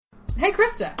Hey,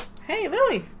 Krista. Hey,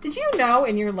 Lily. Did you know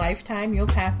in your lifetime you'll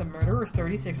pass a murderer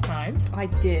 36 times? I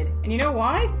did. And you know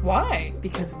why? Why?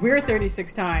 Because we're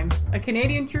 36 Times, a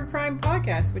Canadian true crime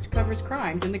podcast which covers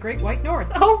crimes in the Great White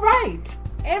North. Oh, right.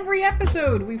 Every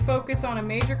episode, we focus on a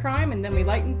major crime and then we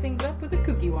lighten things up with a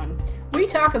kooky one. We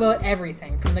talk about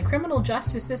everything from the criminal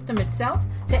justice system itself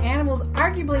to animals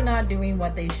arguably not doing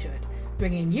what they should,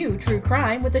 bringing you true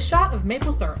crime with a shot of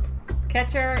maple syrup.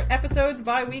 Catch our episodes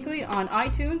bi-weekly on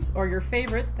iTunes or your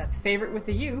favorite, that's favorite with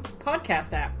a U,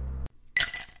 podcast app.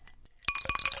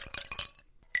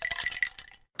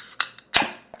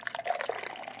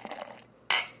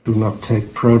 Do not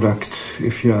take product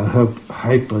if you are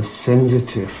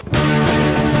hypersensitive.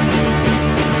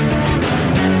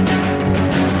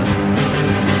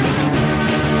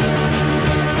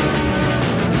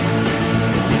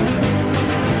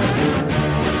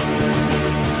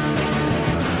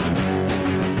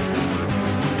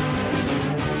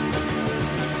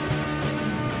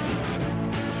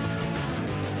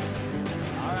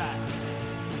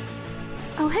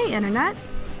 Oh, hey, Internet.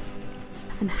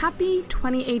 And happy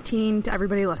 2018 to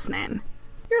everybody listening.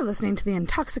 You're listening to the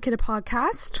Intoxicated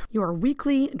Podcast, your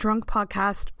weekly drunk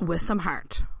podcast with some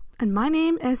heart. And my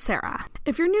name is Sarah.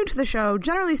 If you're new to the show,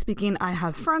 generally speaking, I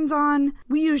have friends on.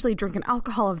 We usually drink an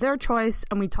alcohol of their choice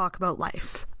and we talk about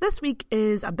life. This week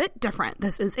is a bit different.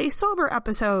 This is a sober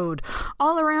episode,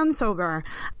 all around sober.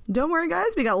 Don't worry,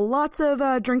 guys, we got lots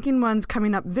of drinking ones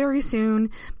coming up very soon,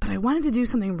 but I wanted to do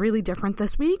something really different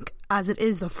this week, as it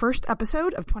is the first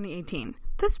episode of 2018.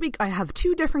 This week I have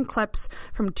two different clips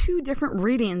from two different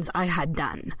readings I had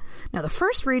done. Now, the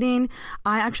first reading,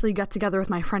 I actually got together with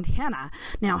my friend Hannah.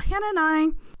 Now, Hannah and I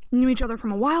knew each other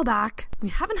from a while back. We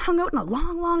haven't hung out in a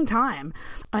long, long time.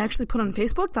 I actually put on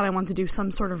Facebook that I want to do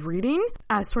some sort of reading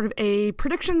as sort of a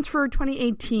predictions for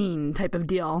 2018 type of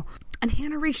deal. And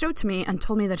Hannah reached out to me and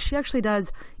told me that she actually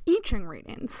does I Ching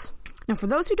readings. Now, for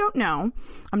those who don't know,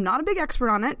 I'm not a big expert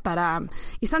on it, but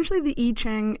essentially the I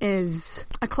Ching is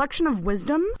a collection of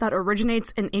wisdom that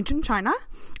originates in ancient China,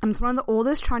 and it's one of the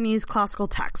oldest Chinese classical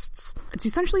texts. It's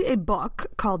essentially a book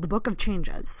called the Book of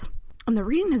Changes. And the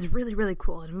reading is really, really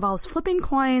cool. It involves flipping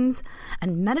coins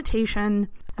and meditation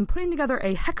and putting together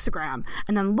a hexagram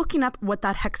and then looking up what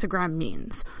that hexagram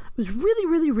means. It was really,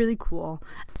 really, really cool.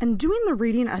 And doing the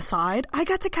reading aside, I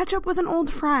got to catch up with an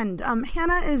old friend.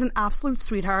 Hannah is an absolute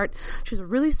sweetheart. She's a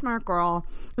really smart girl.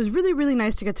 It was really, really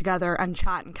nice to get together and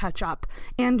chat and catch up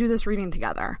and do this reading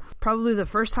together. Probably the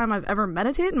first time I've ever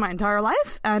meditated in my entire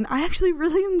life, and I actually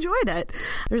really enjoyed it.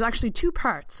 There's actually two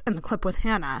parts in the clip with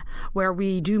Hannah where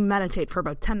we do meditate for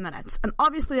about 10 minutes. And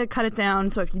obviously I cut it down,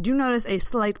 so if you do notice a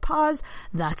slight pause,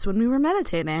 that's when we were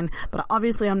meditating. But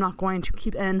obviously I'm not going to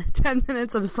keep in 10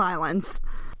 minutes of silence.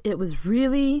 It was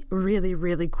really, really,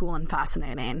 really cool and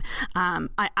fascinating.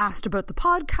 I asked about the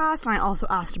podcast, and I also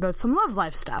asked about some love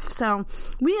life stuff. So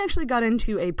we actually got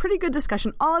into a pretty good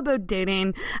discussion all about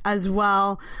dating, as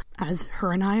well as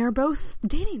her and I are both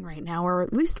dating right now, or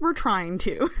at least we're trying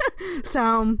to. So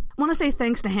I want to say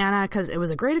thanks to Hannah, because it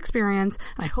was a great experience,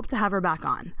 and I hope to have her back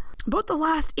on. About the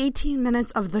last 18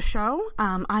 minutes of the show,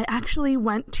 I actually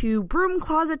went to Broom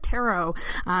Closet Tarot.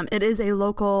 It is a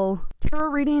local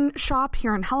tarot reading shop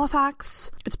here in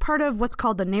Halifax. It's part of what's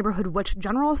called the Neighborhood Witch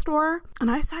General Store. And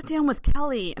I sat down with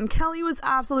Kelly, and Kelly was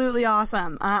absolutely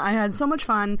awesome. I had so much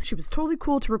fun. She was totally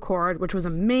cool to record, which was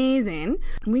amazing.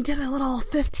 And we did a little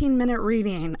 15-minute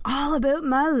reading all about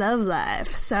my love life.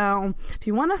 So if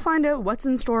you want to find out what's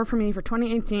in store for me for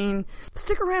 2018,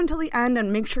 stick around till the end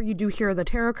and make sure you do hear the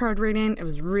tarot card reading. It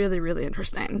was really, really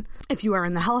interesting. If you are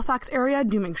in the Halifax area,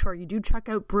 do make sure you do check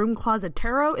out Broom Closet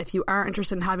Tarot if you are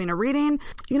interested in having a reading.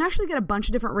 You can actually get a bunch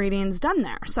of different readings done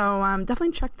there, so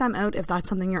definitely check them out if that's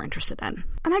something you're interested in.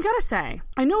 And I gotta say,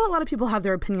 I know a lot of people have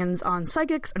their opinions on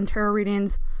psychics and tarot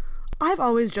readings. I've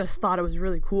always just thought it was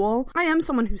really cool. I am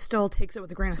someone who still takes it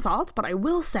with a grain of salt, but I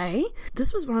will say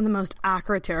this was one of the most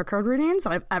accurate tarot card readings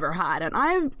that I've ever had, and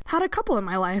I've had a couple in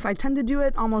my life. I tend to do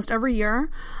it almost every year.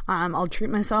 I'll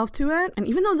treat myself to it, and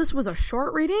even though this was a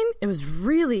short reading, it was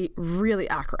really, really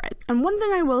accurate. And one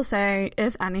thing I will say,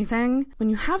 if anything, when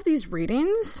you have these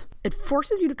readings, it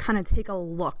forces you to kind of take a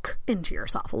look into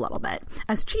yourself a little bit.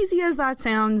 As cheesy as that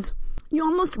sounds, you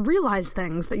almost realize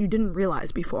things that you didn't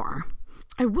realize before.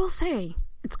 I will say,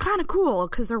 it's kind of cool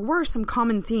because there were some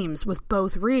common themes with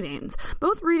both readings.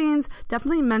 Both readings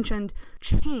definitely mentioned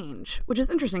change, which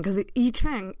is interesting because the I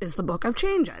Ching is the Book of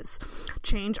Changes.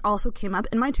 Change also came up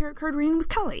in my tarot card reading with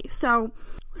Kelly. So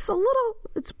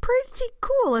it's pretty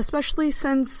cool, especially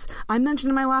since I mentioned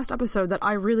in my last episode that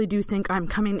I really do think I'm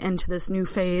coming into this new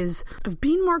phase of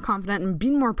being more confident and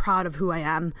being more proud of who I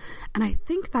am. And I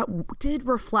think that did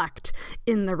reflect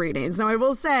in the readings. Now, I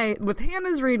will say, with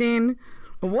Hannah's reading,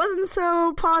 it wasn't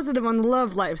so positive on the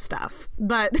love life stuff,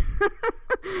 but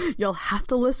you'll have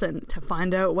to listen to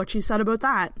find out what she said about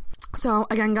that. So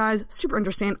again, guys, super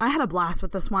interesting. I had a blast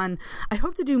with this one. I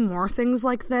hope to do more things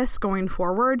like this going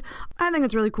forward. I think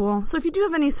it's really cool. So if you do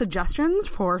have any suggestions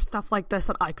for stuff like this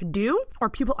that I could do or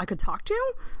people I could talk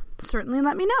to, certainly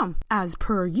let me know. As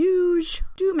per usual,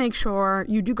 do make sure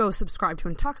you do go subscribe to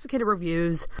Intoxicated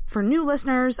Reviews. For new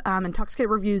listeners, Intoxicated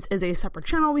Reviews is a separate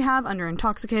channel we have under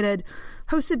Intoxicated,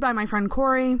 hosted by my friend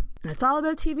Corey, and it's all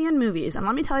about TV and movies. And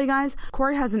let me tell you guys,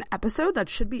 Corey has an episode that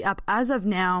should be up as of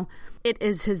now. It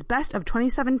is his best of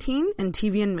 2017 in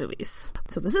TV and movies.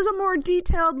 So this is a more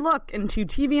detailed look into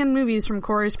TV and movies from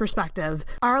Corey's perspective.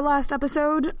 Our last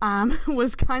episode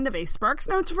was kind of a Sparks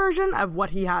Notes version of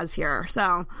what he has here.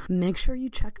 So make sure you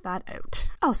check that out.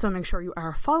 Also, make sure you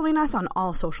are following us on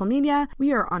all social media.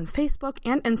 We are on Facebook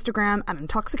and Instagram at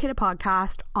Intoxicated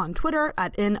Podcast, on Twitter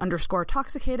at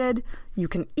 @in_toxicated. You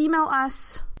can email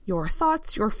us your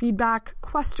thoughts, your feedback,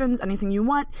 questions, anything you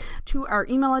want to our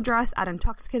email address at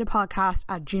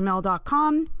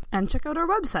intoxicatedpodcast@gmail.com, and check out our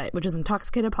website, which is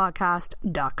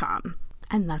intoxicatedpodcast.com.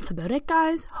 And that's about it,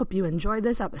 guys. Hope you enjoyed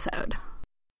this episode.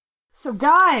 So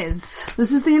guys,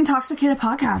 this is the Intoxicated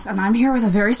Podcast, and I'm here with a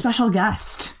very special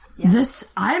guest. Yes.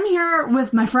 I'm here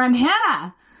with my friend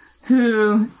Hannah,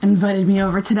 who invited me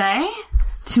over today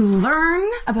to learn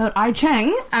about I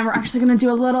Ching, and we're actually going to do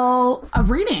a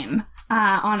reading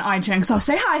on I Ching. So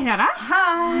say hi, Hannah.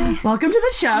 Hi. Welcome to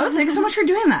the show. Thanks so much for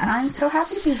doing this. I'm so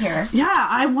happy to be here. Yeah,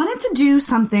 I wanted to do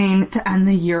something to end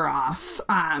the year off,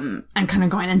 and kind of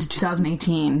going into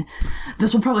 2018.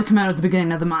 This will probably come out at the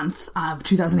beginning of the month of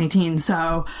 2018. So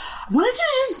I wanted to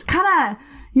just kind of,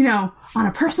 on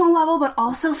a personal level, but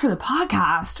also for the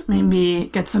podcast, maybe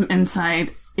get some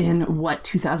insight in what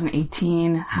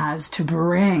 2018 has to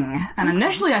bring. And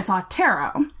initially I thought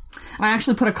tarot. And I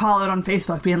actually put a call out on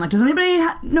Facebook being like, does anybody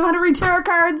know how to read tarot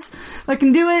cards that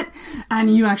can do it?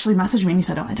 And you actually messaged me and you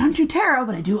said, oh, I don't do tarot,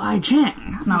 but I do I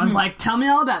Ching. And I was like, tell me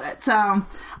all about it. So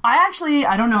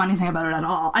I don't know anything about it at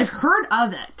all. I've heard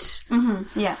of it.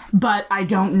 Mm-hmm. Yeah. But I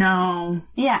don't know.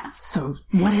 Yeah. So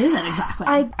what is it exactly?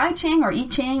 I Ching or I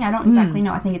Ching. I don't exactly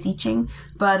know. I think it's I Ching.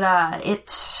 But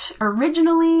it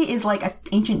originally is like an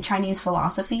ancient Chinese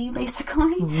philosophy,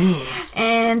 basically.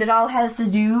 And it all has to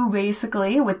do,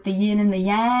 basically, with the yin and the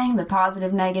yang, the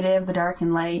positive, negative, the dark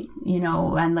and light,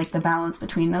 and like the balance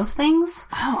between those things.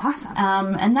 Oh,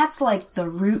 awesome. And that's like the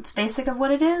roots, basic of what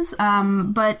it is.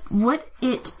 But what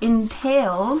it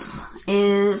entails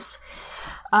is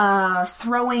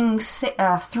throwing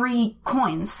 3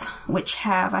 coins, which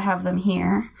I have them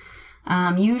here.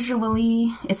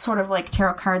 Usually it's sort of like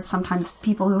tarot cards. Sometimes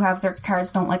people who have their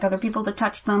cards don't like other people to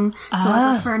touch them, so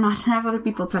I prefer not to have other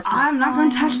people touch them. I'm not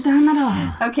going to touch them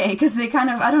at all. Okay, because they kind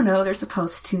of, I don't know, they're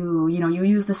supposed to, you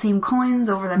use the same coins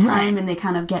over the time, and they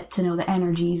kind of get to know the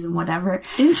energies and whatever.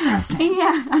 Interesting.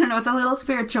 Yeah, I don't know, it's a little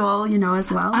spiritual,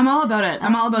 as well. I'm all about it.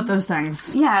 I'm all about those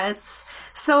things. Yeah,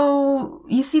 so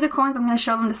you see the coins, I'm going to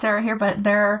show them to Sarah here, but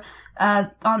they're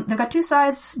they've got 2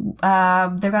 sides.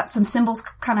 They've got some symbols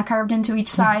kind of carved into each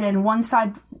side, and one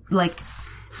side, like,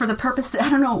 for the purpose, I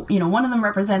don't know, one of them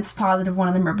represents positive, one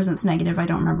of them represents negative. I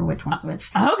don't remember which one's which.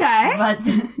 Okay. But,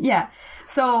 yeah.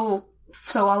 So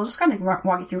I'll just kind of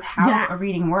walk you through how a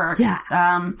reading works.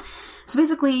 Yeah. So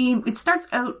basically, it starts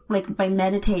out, like, by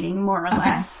meditating, more or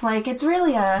less. Like, it's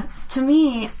really to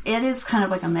me, it is kind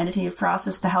of like a meditative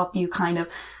process to help you kind of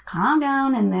calm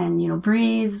down and then,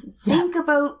 breathe, think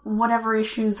about whatever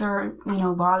issues are,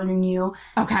 bothering you.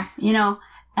 Okay.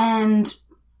 And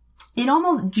it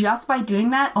almost, just by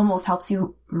doing that, almost helps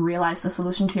you realize the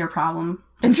solution to your problem.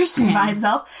 Interesting. By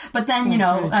itself. But then,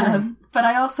 but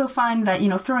I also find that,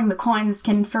 throwing the coins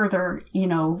can further,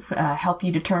 help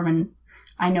you determine,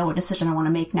 I know what decision I want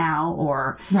to make now,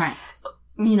 or, right.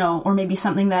 Or maybe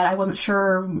something that I wasn't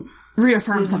sure.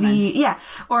 Reaffirm something. Yeah.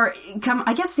 Or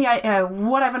I guess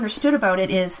what I've understood about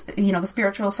it is, the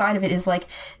spiritual side of it is like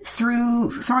through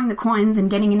throwing the coins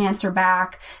and getting an answer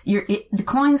back, the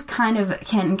coins kind of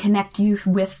can connect you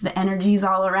with the energies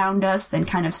all around us and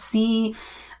kind of see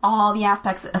all the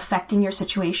aspects affecting your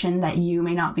situation that you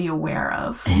may not be aware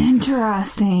of.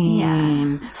 Interesting.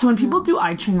 Yeah. So when people do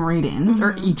I Ching readings,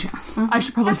 or I Ching, I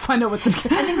should probably find out what this...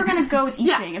 I think we're going to go with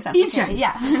I Ching, if that's I Ching. okay.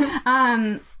 Yeah.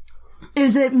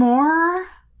 Is it more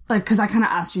like, because I kind of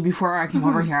asked you before I came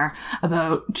over here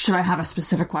about should I have a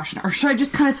specific question or should I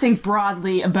just kind of think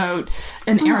broadly about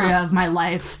an area of my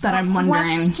life that I'm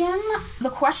wondering.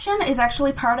 The question is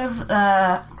actually part of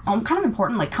kind of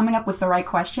important. Like coming up with the right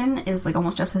question is like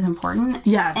almost just as important.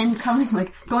 Yes. And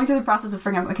going through the process of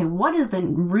figuring out, okay, what is the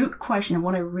root question of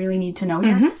what I really need to know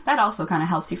here? That also kind of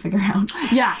helps you figure out.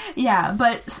 Yeah. Yeah,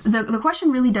 but the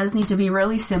question really does need to be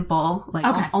really simple,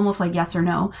 like almost like yes or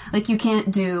no. Like you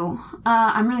can't do,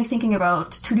 I'm really thinking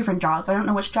about 2 different jobs. I don't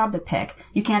know which job to pick.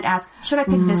 You can't ask, should I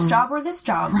pick this job or this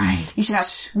job? Right. You should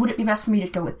ask, would it be best for me to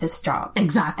go with this job?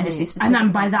 Exactly. And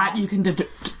then by that you can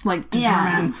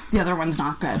determine the other one's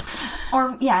not good.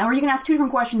 Or you can ask 2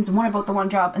 different questions, one about the one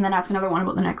job, and then ask another one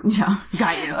about the next job.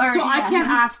 Got you. So I can't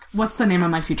ask, what's the name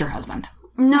of my future husband?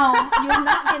 No, you will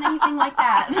not get anything like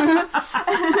that.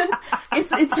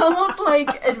 It's almost like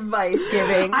advice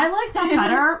giving. I like that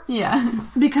better. Yeah.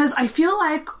 Because I feel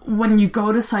like when you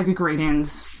go to psychic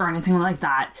readings or anything like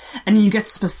that, and you get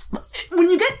when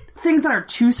you get things that are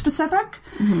too specific,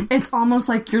 it's almost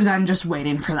like you're then just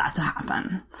waiting for that to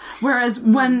happen. Whereas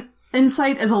when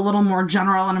insight is a little more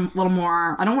general and a little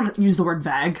more, I don't want to use the word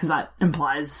vague because that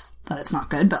implies that it's not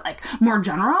good, but like more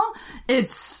general,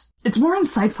 it's more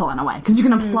insightful in a way because you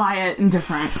can apply it in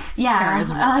different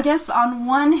areas of life. I guess on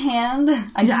one hand,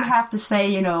 I do have to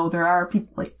say, there are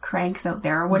people like cranks out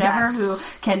there or whatever who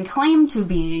can claim to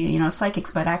be,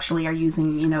 psychics, but actually are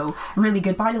using, really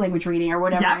good body language reading or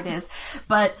whatever it is.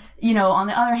 But, on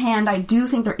the other hand, I do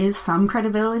think there is some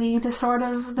credibility to sort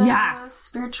of the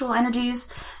spiritual energies.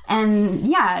 And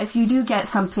if you do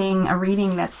get a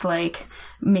reading that's like,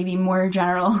 maybe more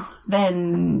general,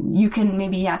 then you can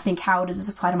maybe think, how does this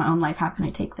apply to my own life? How can I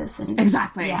take this? And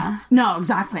exactly. Yeah. No,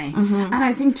 exactly. And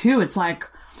I think too, it's like,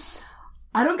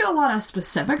 I don't get a lot of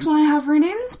specifics when I have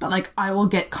readings, but like I will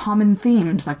get common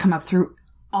themes that come up through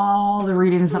all the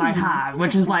readings that I have,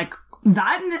 which is like,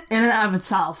 that in and of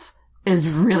itself is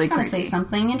really crazy. Say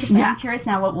something interesting. Yeah. I'm curious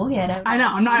now what we'll get out of I know.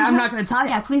 I'm not going to tell you.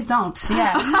 Yeah, please don't.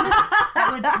 Yeah.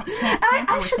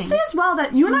 I should say as well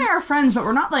that you and I are friends, but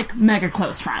we're not like mega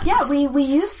close friends. Yeah, we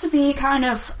used to be kind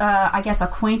of, I guess,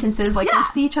 acquaintances. Like we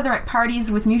see each other at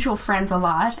parties with mutual friends a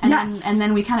lot, and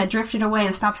then we kind of drifted away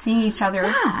and stopped seeing each other.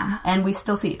 Yeah. And we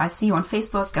still I see you on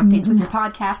Facebook, updates with your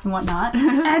podcast and whatnot.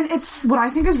 And it's what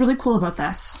I think is really cool about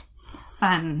this.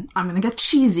 And I'm going to get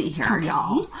cheesy here,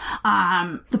 y'all.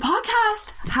 The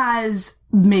podcast has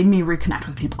made me reconnect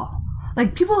with people.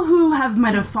 Like, people who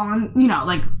might have fallen,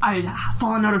 I'd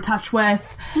fallen out of touch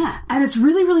with. Yeah. And it's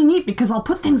really, really neat because I'll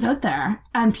put things out there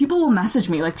and people will message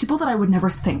me, like people that I would never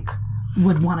think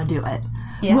would want to do it.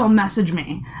 Will message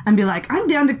me and be like, I'm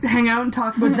down to hang out and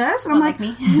talk about this. And I'm like,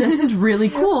 this is really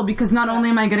cool because not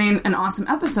only am I getting an awesome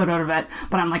episode out of it,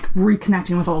 but I'm like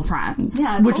reconnecting with old friends,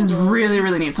 which is really,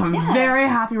 really neat. So I'm very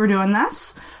happy we're doing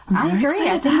this. I agree.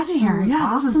 I think it's an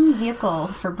awesome vehicle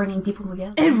for bringing people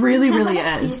together. It really, really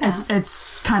is.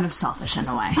 It's kind of selfish in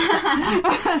a way.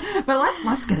 But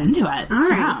let's get into it. All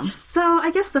right. So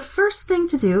I guess the first thing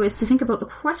to do is to think about the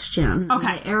question.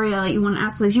 Okay. The area that you want to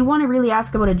ask is you want to really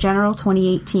ask about a general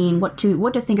 2018, what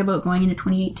to think about going into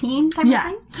 2018 type of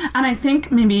thing. And I think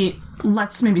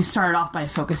let's start off by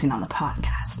focusing on the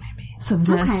podcast maybe. So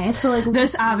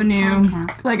this avenue,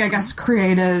 podcast. Like I guess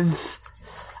creative,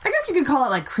 I guess you could call it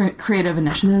like creative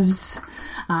initiatives.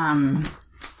 And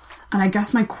I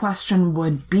guess my question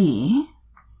would be,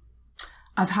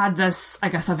 I've had the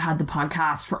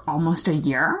podcast for almost a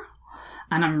year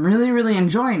and I'm really, really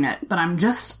enjoying it, but I'm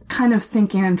just kind of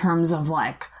thinking in terms of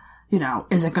like,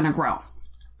 is it going to grow?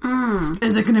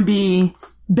 Is it going to be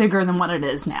bigger than what it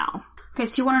is now? Okay,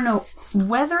 so you want to know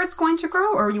whether it's going to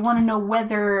grow or you want to know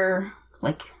whether,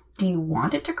 like, do you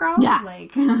want it to grow? Yeah,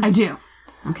 like, I do.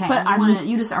 Okay, but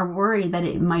you just are worried that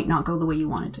it might not go the way you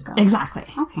want it to go. Exactly.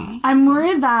 Okay. I'm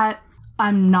worried that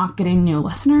I'm not getting new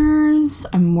listeners.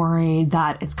 I'm worried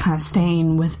that it's kind of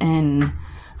staying within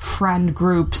friend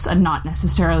groups and not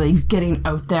necessarily getting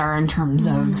out there in terms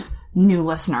of new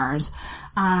listeners.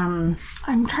 I'm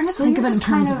trying to think of it in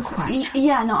terms of a question.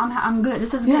 Yeah, no, I'm good.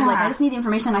 This is good. Like, I just need the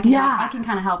information. I can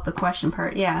kind of help the question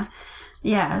part. Yeah.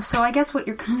 Yeah. So I guess what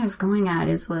you're kind of going at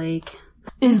is like,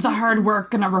 is the hard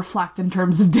work going to reflect in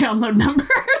terms of download numbers?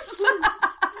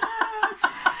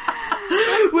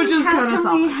 Which is kind of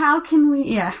selfish. How can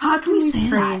we say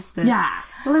phrase that? This? Yeah.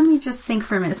 Let me just think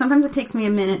for a minute. Sometimes it takes me a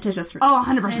minute to just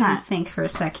 100% think for a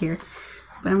sec here.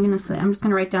 But I'm just going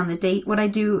to write down the date. What I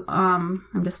do, I'm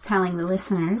just telling the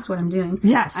listeners what I'm doing.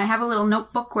 Yes. I have a little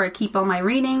notebook where I keep all my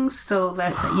readings so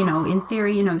that, in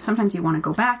theory, sometimes you want to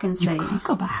go back and say...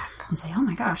 Go back. and say, oh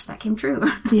my gosh, that came true.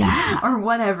 Yeah. Or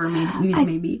whatever,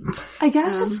 maybe. I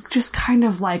guess it's just kind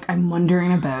of like I'm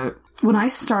wondering about when I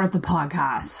started the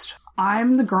podcast.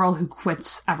 I'm the girl who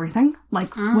quits everything.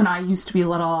 Like, when I used to be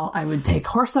little, I would take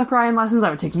horseback riding lessons, I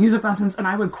would take music lessons, and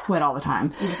I would quit all the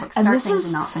time. You just, like, start things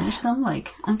and not finish them?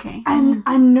 Like, okay. And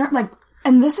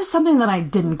and this is something that I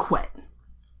didn't quit.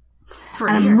 And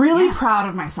I'm really proud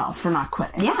of myself for not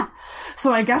quitting. Yeah.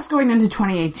 So I guess going into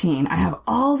 2018, I have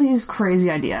all these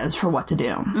crazy ideas for what to do.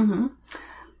 Mm-hmm.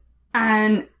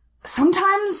 And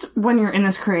sometimes when you're in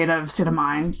this creative state of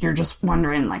mind, you're just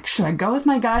wondering, like, should I go with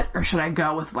my gut or should I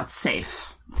go with what's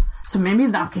safe? So maybe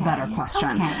that's a better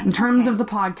question. In terms of the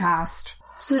podcast.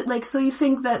 So you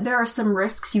think that there are some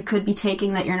risks you could be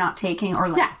taking that you're not taking, or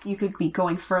like you could be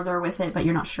going further with it, but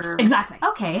you're not sure. Exactly.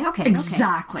 Okay.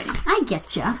 Exactly. I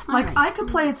get you. Like, I could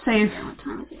play it safe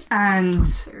and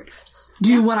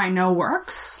do what I know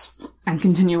works and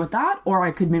continue with that, or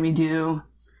I could maybe do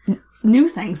new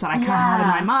things that I kind of had in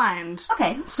my mind.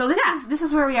 Okay, so this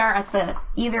is where we are at the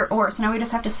either or. So now we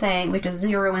just have to say, we have to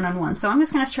zero in on one. So I'm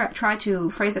just going to try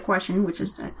to phrase a question, which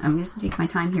is, I'm going to take my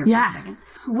time here for a second.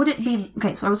 Would it be,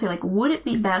 okay, so I would say, like, would it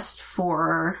be best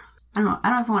for, I don't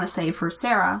know if I want to say for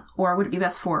Sarah, or would it be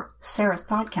best for Sarah's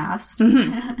podcast?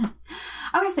 Mm-hmm.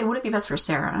 I'm going to say, would it be best for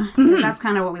Sarah? Because that's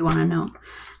kind of what we want to know.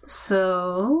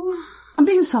 So... I'm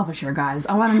being selfish here, guys.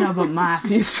 I want to know about my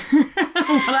future. What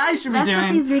I should be doing. That's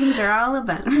what these readings are all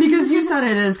about. Because you said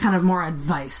it is kind of more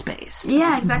advice-based.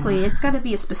 Yeah, exactly. It's got to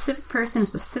be a specific person, a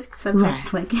specific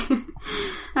subject. Right. Like,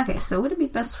 okay, so would it be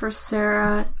best for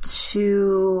Sarah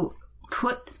to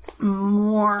put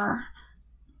more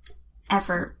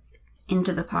effort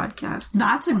into the podcast?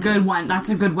 That's a good one. That's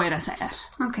a good way to say it.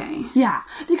 Okay. Yeah,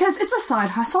 because it's a side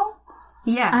hustle.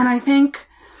 Yeah. And I think...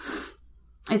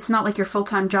 it's not like your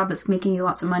full-time job that's making you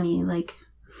lots of money, like...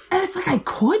 And it's like, I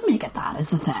could make it that, is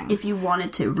the thing. If you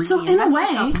wanted to really so in a way,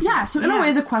 in a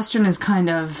way, the question is kind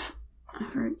of...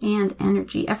 Effort and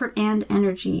energy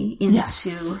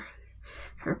into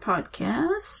her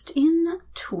podcast in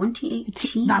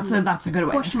 2018. That's a good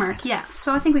way. Question mark. Yeah.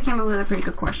 So I think we came up with a pretty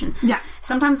good question. Yeah.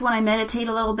 Sometimes when I meditate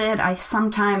a little bit, I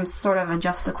sometimes sort of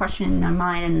adjust the question in my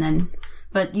mind and then...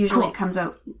 But usually it comes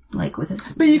out, like, with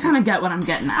a... But you kind of get what I'm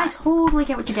getting at. I totally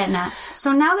get what you're getting at.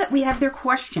 So now that we have their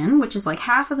question, which is like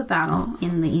half of the battle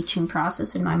in the I Ching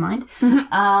process in my mind,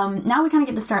 now we kind of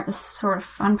get to start this sort of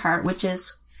fun part, which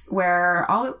is where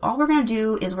all we're going to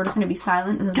do is we're just going to be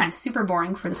silent. This is going to be super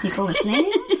boring for the people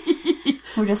listening.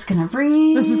 We're just going to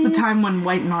breathe. This is the time when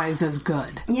white noise is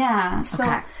good. Yeah. So...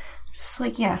 Okay. Just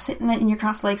like, sit in your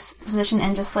cross-legs position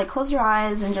and just like close your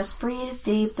eyes and just breathe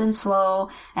deep and slow.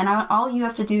 And all you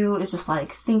have to do is just like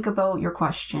think about your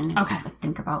question. And just, like,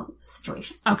 think about the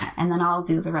situation. Okay. And then I'll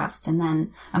do the rest. And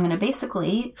then I'm going to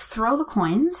basically throw the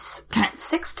coins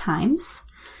 6 times.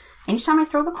 And each time I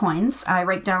throw the coins, I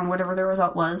write down whatever the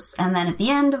result was. And then at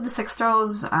the end of the 6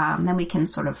 throws, then we can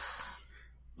sort of...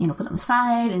 put them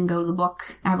aside and go to the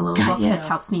book. I have a little book that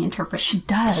helps me interpret. She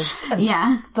does.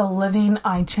 It's the Living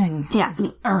I Ching. Yeah.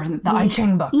 Or the I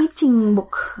Ching book. I Ching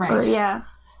book. Right. Or, yeah,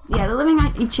 the Living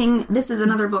I Ching. This is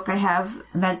another book I have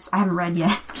I haven't read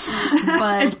yet.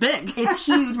 But it's big. It's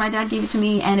huge. My dad gave it to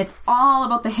me, and it's all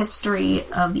about the history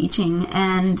of the I Ching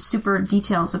and super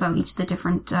details about each of the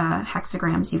different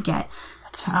hexagrams you get.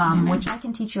 Which I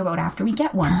can teach you about after we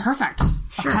get one. Perfect.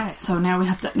 Sure. Okay, so now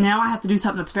I have to do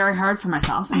something that's very hard for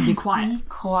myself and be quiet. Be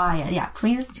quiet. Yeah,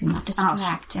 please do not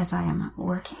distract as I am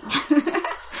working.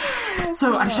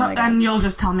 So and you'll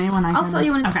just tell me when I'll tell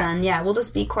you when it's done. Yeah, we'll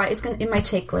just be quiet. It might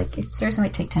take seriously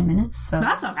might take 10 minutes. So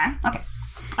that's okay. Okay.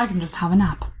 I can just have a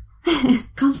nap.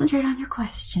 Concentrate on your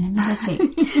question and meditate.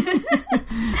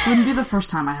 Wouldn't be the first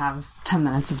time I have 10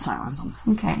 minutes of silence on that.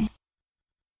 Okay.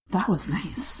 That was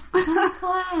nice.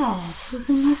 Wow. It was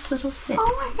a nice little sit.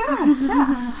 Oh my god,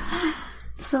 yeah.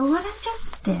 So what I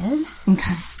just did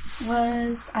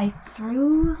was I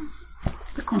threw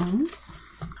the coins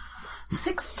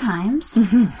 6 times,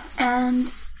 and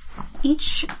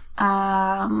each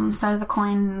side of the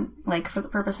coin, like for the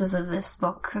purposes of this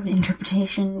book of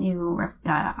interpretation, you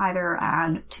either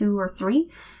add 2 or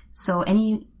 3. So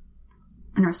 3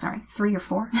 or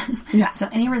 4. Yeah. So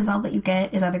any result that you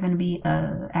get is either going to be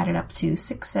added up to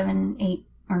 6, 7, 8,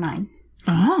 or 9.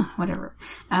 Whatever.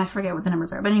 I forget what the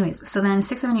numbers are. But anyways, so then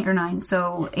 6, 7, 8, or 9.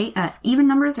 So even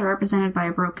numbers are represented by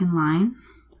a broken line.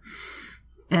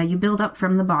 You build up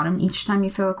from the bottom. Each time you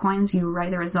throw the coins, you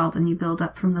write the result, and you build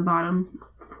up from the bottom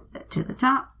to the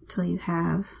top till you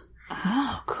have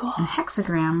a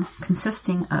hexagram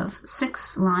consisting of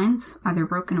 6 lines, either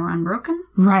broken or unbroken.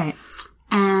 Right.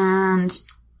 And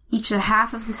each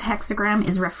half of this hexagram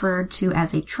is referred to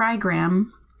as a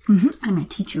trigram, I'm going to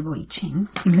teach you about I Ching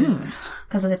because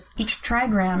each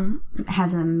trigram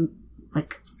has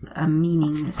a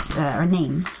meaning, or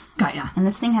name. Got ya. And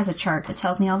this thing has a chart that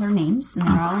tells me all their names, and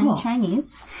they're all in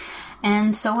Chinese.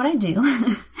 And so what I do,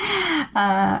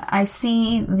 I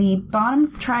see the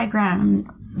bottom trigram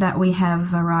that we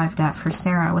have arrived at for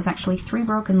Sarah was actually 3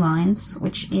 broken lines,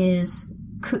 which is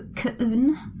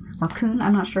Kun, or Kun,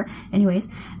 I'm not sure.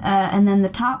 Anyways, and then the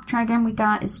top trigram we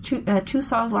got is 2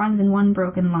 solid lines and 1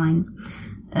 broken line.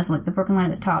 As like the broken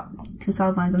line at the top, 2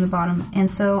 solid lines on the bottom.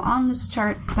 And so on this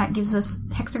chart, that gives us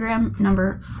hexagram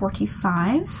number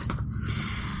 45.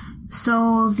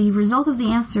 So the result of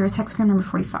the answer is hexagram number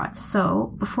 45.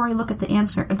 So before I look at the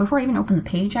answer, before I even open the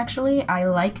page, actually, I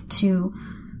like to,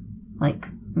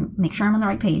 make sure I'm on the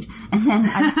right page. And then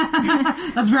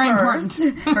that's very important.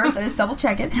 First, I just double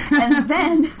check it. And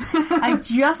then I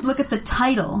just look at the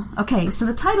title. Okay, so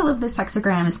the title of this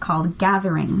hexagram is called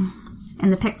Gathering.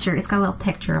 And the picture, it's got a little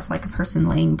picture of a person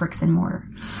laying bricks and mortar.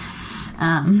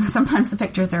 Sometimes the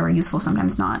pictures are useful,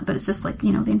 sometimes not. But it's just the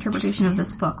interpretation of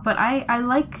this book. But I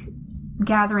like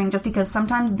Gathering just because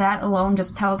sometimes that alone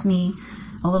just tells me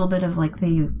a little bit of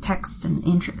the text and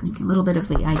a little bit of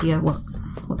the idea of what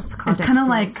this context is. It's kind of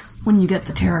like when you get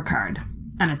the tarot card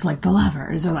and it's the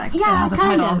lovers or it has a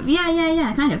kind title. of.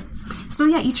 Yeah, kind of. So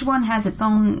yeah, each one has its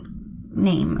own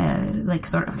name,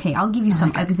 okay, I'll give you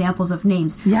some examples of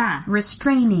names. Yeah.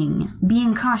 Restraining,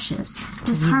 being cautious,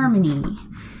 disharmony,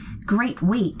 great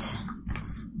weight,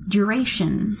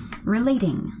 duration,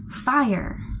 relating,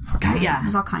 fire. Okay, yeah.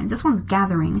 There's all kinds. This one's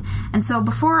Gathering. And so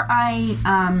before I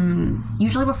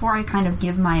kind of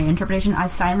give my interpretation, I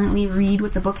silently read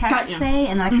what the book has to say,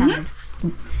 and I kind of,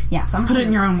 so I'm put it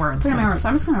in your own words. So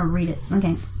I'm just going to read it.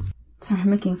 Okay. Sorry, I'm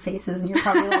making faces, and you're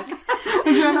probably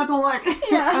I'm trying not to look.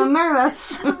 Yeah. I'm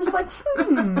nervous. I'm just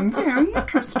very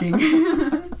interesting.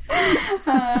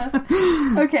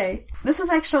 Okay. This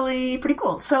is actually pretty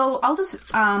cool. So I'll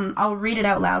just, I'll read it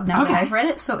out loud now that I've read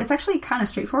it. So it's actually kind of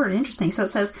straightforward and interesting. So it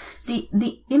says,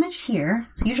 the image here,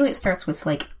 so usually it starts with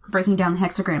breaking down the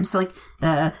hexagrams. So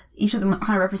each of them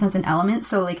kind of represents an element.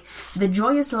 So the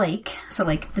joyous lake, so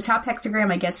the top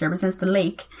hexagram I guess represents the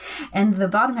lake, and the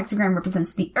bottom hexagram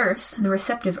represents the earth, the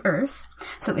receptive earth.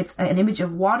 So it's an image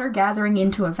of water gathering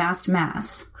into a vast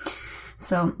mass.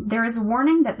 So there is a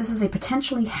warning that this is a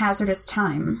potentially hazardous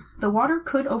time. The water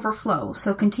could overflow,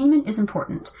 so containment is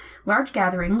important. Large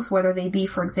gatherings, whether they be,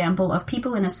 for example, of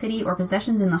people in a city or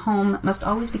possessions in the home, must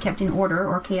always be kept in order,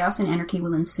 or chaos and anarchy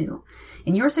will ensue.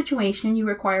 In your situation, you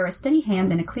require a steady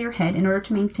hand and a clear head in order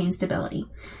to maintain stability.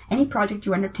 Any project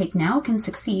you undertake now can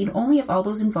succeed only if all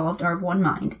those involved are of one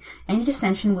mind. Any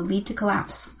dissension will lead to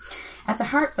collapse. At the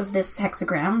heart of this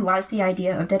hexagram lies the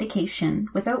idea of dedication,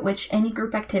 without which any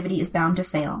group activity is bound to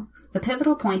fail. The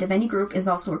pivotal point of any group is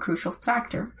also a crucial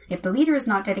factor. If the leader is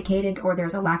not dedicated, or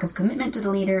there's a lack of commitment to the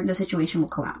leader, the situation will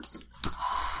collapse.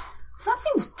 So that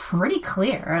seems pretty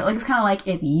clear. It's kind of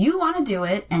if you want to do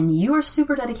it, and you are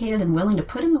super dedicated and willing to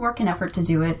put in the work and effort to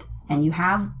do it, and you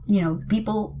have,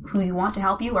 people who you want to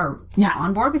help you are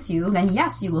on board with you, then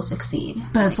yes, you will succeed.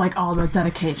 But it's all about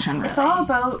dedication, really. It's all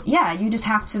about, you just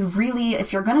have to really,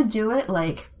 if you're gonna do it,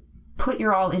 put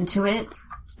your all into it,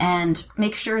 and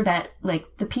make sure that,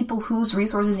 the people whose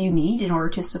resources you need in order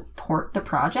to support the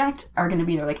project are gonna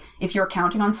be there. If you're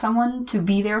counting on someone to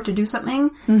be there to do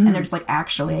something, and they're just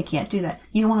actually, I can't do that.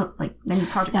 You don't want to, then your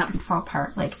project can fall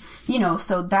apart.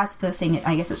 So that's the thing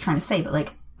I guess it's trying to say,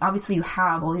 but obviously you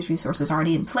have all these resources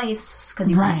already in place because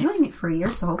you've been doing it for a year,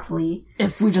 so hopefully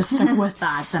if we just stick with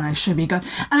that, then I should be good.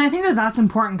 And I think that's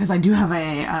important because I do have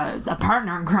a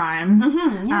partner in crime,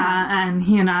 and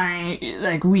he and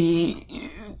I,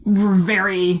 we're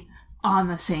very on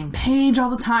the same page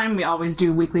all the time. We always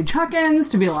do weekly check-ins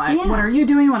to be what are you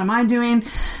doing? What am I doing?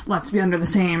 Let's be under the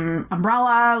same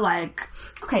umbrella.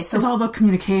 Okay, so it's all about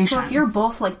communication. So if you're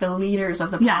both the leaders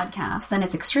of the podcast, then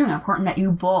it's extremely important that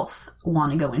you both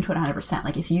want to go into it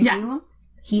 100%. If you do,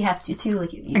 he has to too.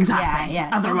 Exactly.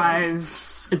 Yeah.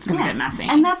 Otherwise, it's going to get messy.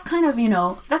 And that's kind of,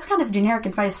 that's kind of generic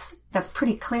advice that's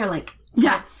pretty clear.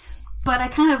 But I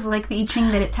kind of like the I Ching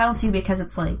that it tells you because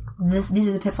it's these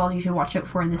are the pitfalls you should watch out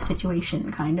for in this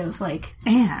situation, kind of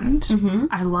And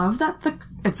I love that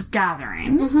it's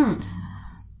gathering.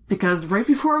 Because right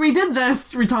before we did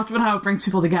this, we talked about how it brings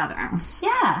people together.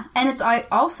 Yeah. And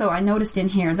I noticed in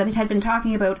here that it had been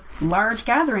talking about large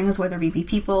gatherings, whether it be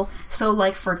people.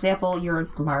 So, for example, your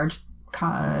large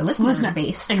listener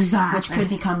base. Exactly. Which could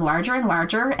become larger and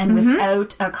larger, and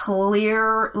without a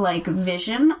clear,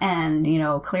 vision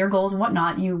and, clear goals and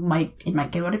whatnot, it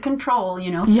might get out of control,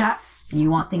 Yeah. you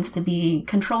want things to be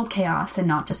controlled chaos and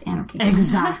not just anarchy.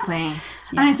 Exactly.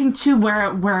 And I think too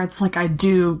where it's like I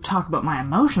do talk about my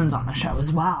emotions on the show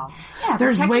as well. Yeah,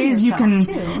 there's protecting ways you can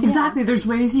yourself, too. exactly. There's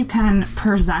ways you can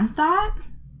present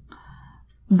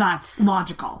that's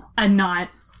logical and not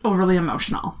overly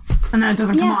emotional. And then it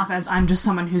doesn't come off as I'm just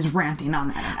someone who's ranting on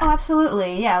the internet. Oh,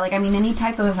 absolutely. Yeah, like, I mean, any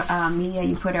type of media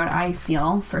you put out, I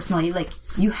feel, personally, like,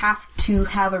 you have to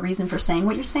have a reason for saying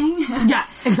what you're saying. Yeah,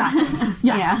 exactly.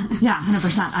 Yeah. Yeah,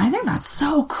 100%. I think that's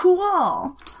so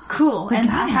cool. Cool. And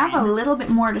I gathering. have a little bit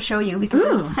more to show you, because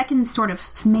there's a second sort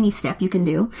of mini step you can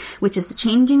do, which is the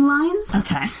changing lines.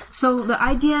 Okay. So the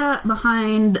idea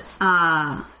behind,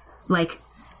 like,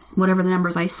 whatever the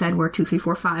numbers I said were, 2, 3,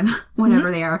 4, 5,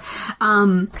 whatever they are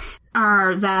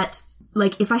that,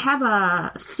 like, if I have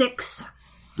a 6,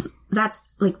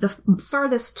 that's, like, the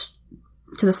farthest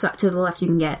to the left you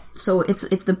can get. So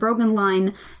it's the broken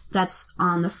line that's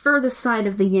on the furthest side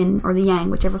of the yin or the yang,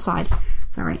 whichever side.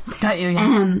 Sorry. Got you,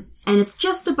 yeah. And it's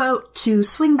just about to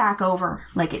swing back over.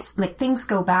 Like, it's, like, things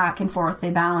go back and forth,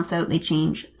 they balance out, they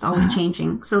change. It's always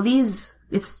changing. So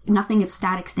nothing is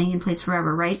static, staying in place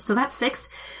forever, right? So that 6,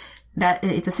 that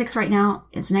it's a 6 right now,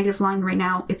 it's a negative line right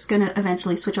now, it's gonna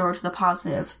eventually switch over to the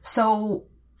positive. So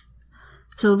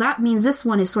that means this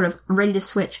one is sort of ready to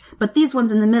switch, but these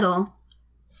ones in the middle,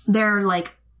 they're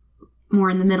like more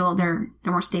in the middle, they're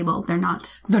more stable, they're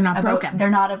not broken. They're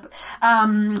not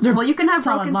well, you can have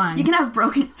solid broken lines. you can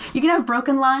have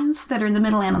broken lines that are in the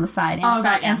middle and on the side,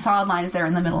 and solid lines that are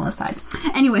in the middle and the side.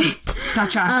 Anyway.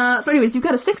 Gotcha. So anyways, you've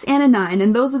got a 6 and a 9,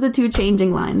 and those are the two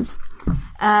changing lines.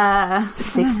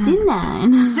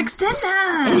 69.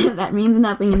 69! That means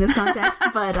nothing in this context,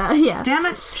 but, yeah. Damn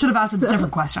it. Should have asked a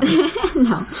different question.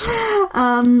 No.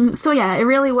 So yeah,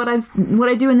 really what I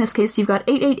do in this case, you've got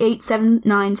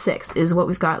 888796 is what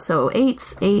we've got. So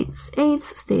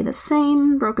 8s stay the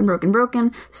same,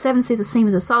 broken. 7 stays the same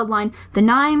as a solid line. The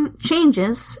 9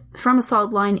 changes from a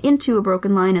solid line into a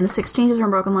broken line, and the 6 changes from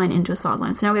a broken line into a solid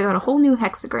line. So now we've got a whole new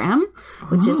hexagram,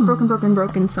 which is broken,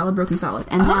 solid.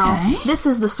 And now this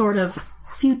is the sort of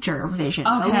future vision.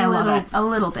 Okay, a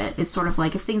little bit. It's sort of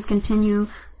like if things continue,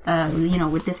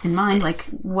 with this in mind, like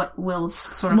what will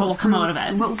sort of what will come out of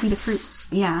it? What will be the fruits?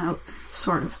 Yeah,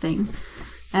 sort of thing.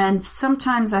 And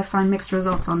sometimes I find mixed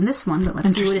results on this one, but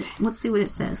let's see what it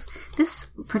says.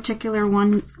 This particular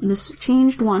one, this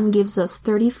changed one, gives us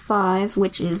 35,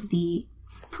 which is the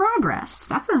progress.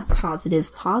 That's a positive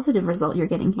result you're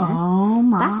getting here. Oh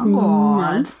my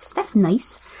God. That's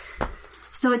nice.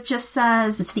 So it just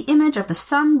says, it's the image of the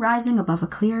sun rising above a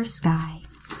clear sky.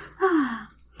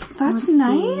 That's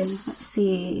nice. Let's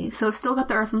see. So it's still got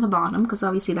the earth on the bottom, because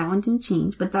obviously that one didn't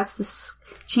change, but that's this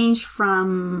change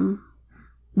from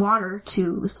water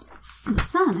to the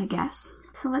sun, I guess.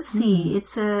 So let's see.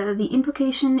 It's the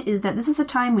implication is that this is a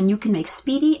time when you can make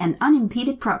speedy and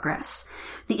unimpeded progress.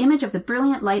 The image of the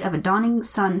brilliant light of a dawning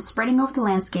sun spreading over the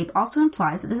landscape also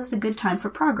implies that this is a good time for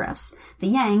progress. The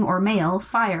yang, or male,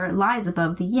 fire, lies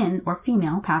above the yin, or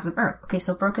female, passive earth. Okay,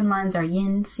 so broken lines are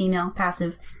yin, female,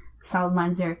 passive. Solid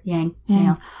lines are yang,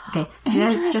 male. Okay.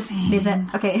 Just made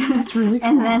that. Okay. That's really cool.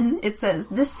 And then it says,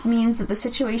 this means that the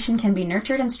situation can be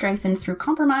nurtured and strengthened through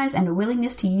compromise and a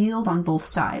willingness to yield on both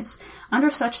sides.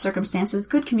 Under such circumstances,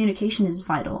 good communication is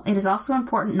vital. It is also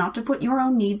important not to put your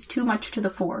own needs too much to the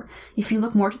fore. If you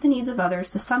look more to the needs of others,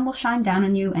 the sun will shine down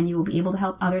on you and you will be able to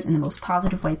help others in the most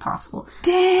positive way possible.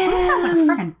 Damn! So that sounds like a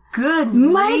freaking good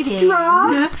mic reading.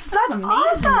 drop! That's amazing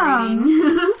awesome!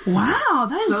 reading. Wow,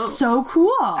 that is so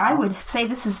cool. I would say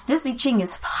this I Ching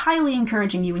is highly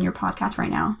encouraging you in your podcast right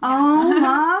now. Oh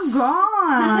my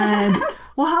God.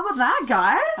 Well, how about that,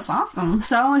 guys? That's awesome.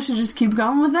 So I should just keep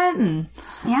going with it and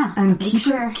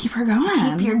keep her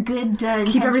going. Keep your good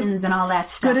intentions and all that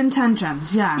stuff. Good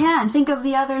intentions, yes. Yeah, and think of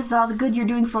the others, all the good you're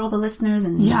doing for all the listeners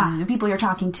and the people you're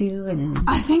talking to. And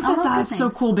I think that's so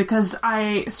cool, because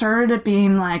I started it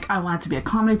being like, I want it to be a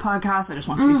comedy podcast. I just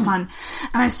want it to be fun.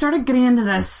 And I started getting into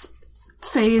this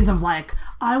phase of like,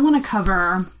 I want to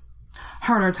cover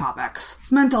harder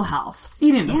topics, mental health,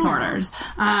 eating disorders,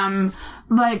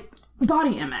 like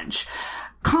body image,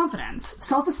 confidence,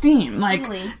 self-esteem, like,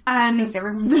 and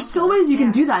there's still ways you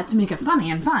can do that to make it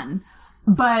funny and fun.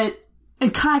 But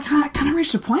it kind of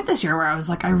reached a point this year where I was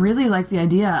like, I really like the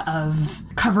idea of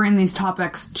covering these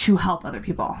topics to help other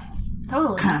people.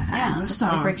 Totally. Kind of thing. Yeah, just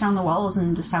so break down the walls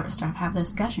and just have a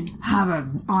discussion. Have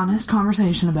an honest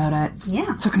conversation about it.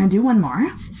 Yeah. So can I do one more?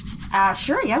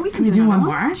 Sure, yeah, we can do one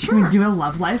more. more. Sure. Can we do a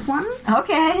love life one?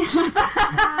 Okay.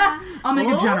 I'll make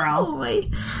it general.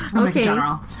 I'll make it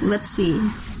general. Let's see.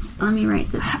 Let me write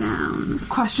this down.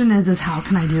 Question is how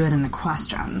can I do it in a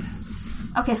question?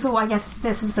 Okay, so I guess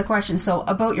this is the question. So,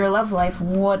 about your love life,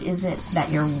 what is it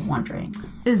that you're wondering?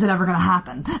 Is it ever going to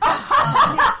happen?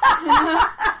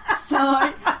 So,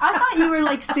 I thought you were,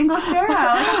 like, single Sarah.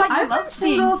 I thought you I've loved been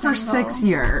single for 6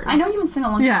 years. I know you've been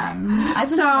single a long time. I've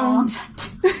been single a long time,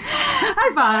 too.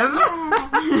 High five.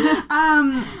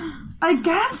 I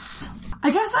guess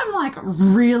I'm, like,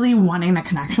 really wanting a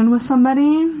connection with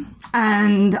somebody.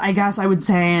 And I guess I would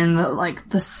say in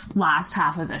this last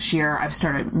half of this year, I've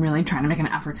started really trying to make an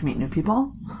effort to meet new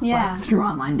people. Yeah. Like, through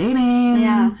online dating.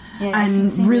 Yeah. And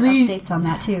I've seen really updates on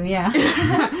that too, yeah.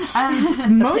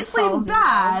 and mostly pitfalls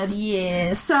bad. involved.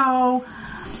 Yes. So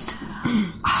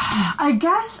I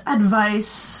guess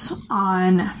advice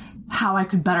on how I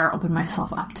could better open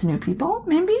myself up to new people,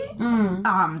 maybe,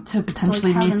 to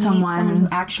potentially how to meet someone who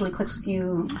actually clicks with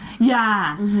you.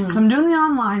 Yeah, because I'm doing the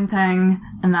online thing,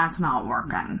 and that's not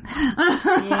working.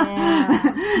 Yeah.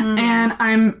 And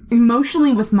I'm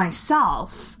emotionally with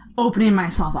myself, opening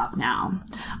myself up now.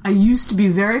 I used to be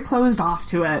very closed off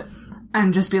to it,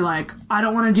 and just be like, I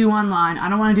don't want to do online, I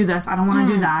don't want to do this, I don't want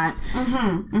to do that.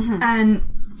 And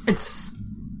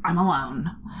I'm alone.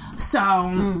 So,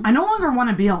 I no longer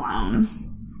want to be alone.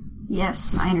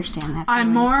 Yes, I understand that.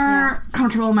 I'm more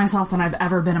comfortable with myself than I've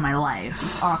ever been in my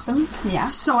life. Awesome. Yeah.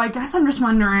 So I guess I'm just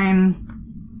wondering,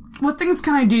 what things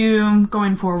can I do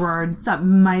going forward that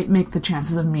might make the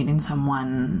chances of meeting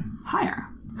someone higher?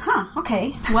 Huh,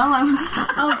 okay. Well,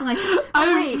 I was like,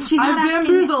 wait, she's not I've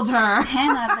asking bamboozled her.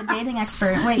 Hannah, the dating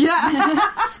expert. Wait. Yeah.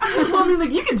 Well, I mean,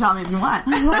 like, you can tell me if you want.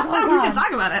 We can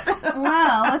talk about it.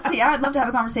 Well, let's see. I would love to have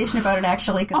a conversation about it,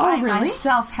 actually, because I really?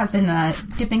 myself have been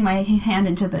dipping my hand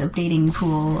into the dating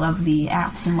pool of the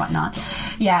apps and whatnot.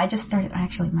 Yeah, I just started. I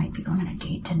actually might be going on a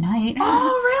date tonight.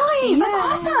 Oh, really? That's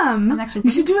awesome. I'm actually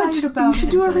you should do excited about You should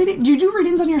do a reading. Do you do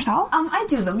readings on yourself? I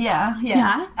do them, yeah.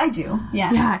 Yeah? I do,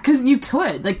 yeah. Yeah, because you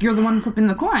could. Like, you're the one flipping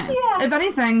the coin. Yeah. If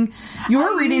anything,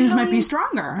 your readings might be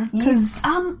stronger. Because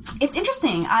it's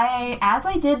interesting. As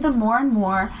I did them more and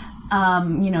more,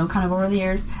 kind of over the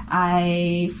years,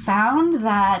 I found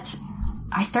that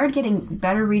I started getting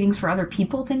better readings for other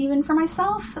people than even for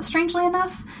myself, strangely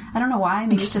enough. I don't know why.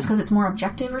 Maybe it's just because it's more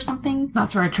objective or something.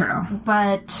 that's very true.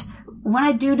 But when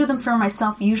I do them for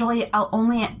myself, usually I'll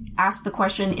only ask the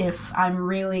question if I'm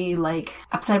really, like,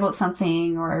 upset about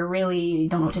something or I really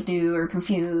don't know what to do or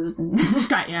confused. And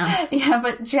Got you. yeah,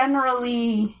 but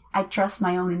generally I trust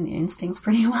my own instincts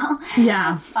pretty well.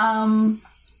 Yeah.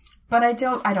 But I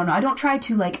don't know. I don't try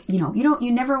to, like,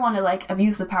 you never want to, like,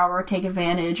 abuse the power or take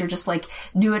advantage or just, like,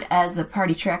 do it as a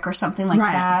party trick or something like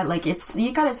that. Like,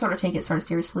 you gotta sort of take it sort of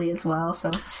seriously as well,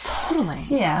 so. Totally.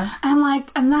 Yeah.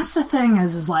 And that's the thing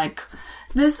is like,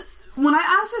 this, when I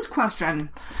ask this question,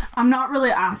 I'm not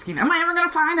really asking, am I ever going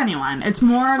to find anyone? It's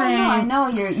more of I know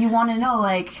you want to know,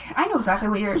 like, I know exactly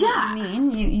what you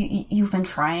mean. You've been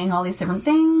trying all these different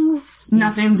things.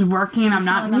 Nothing's working. I'm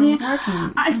not like nothing's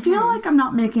working. I feel like I'm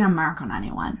not making a mark on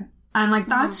anyone. And, like,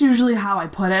 that's usually how I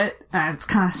put it. It's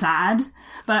kind of sad.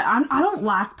 But I don't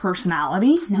lack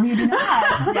personality. No, you do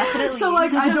not. Definitely. So,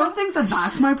 like, I don't think that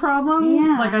that's my problem.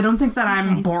 Yeah. Like, I don't think that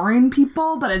I'm boring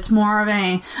people, but it's more of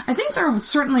I think there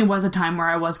certainly was a time where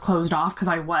I was closed off because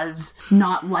I was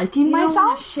not liking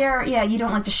myself. You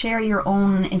don't like to share your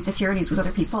own insecurities with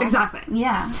other people. Exactly.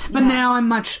 Yeah. But now I'm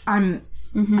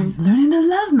learning to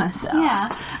love myself. Yeah.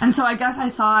 And so I guess I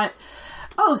thought,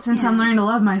 since I'm learning to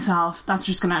love myself, that's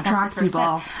just going to attract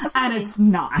people. And it's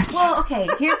not. Well, okay,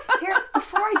 here,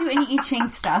 before I do any I Ching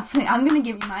stuff, I'm going to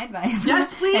give you my advice.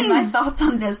 Yes, please. And my thoughts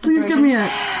on this. Please give me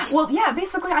it. Well, yeah,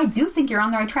 basically, I do think you're on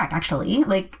the right track, actually.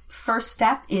 Like, first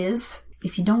step is,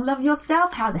 if you don't love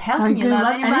yourself, how the hell can you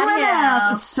love anyone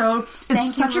else?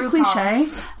 It's such a cliche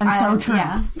and so true.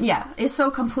 Yeah, it's so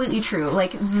completely true.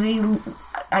 Like,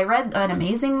 I read an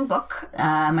amazing book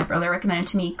my brother recommended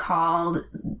to me called,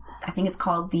 I think it's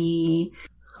called The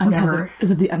Untethered. Is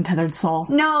it The Untethered Soul?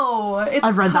 No,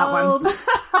 I've read that one.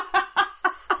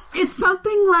 It's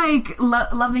something like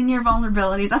loving your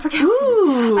vulnerabilities. I forget.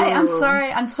 Ooh. I'm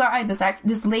sorry.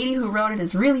 This lady who wrote it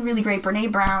is really, really great.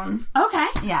 Brene Brown. Okay.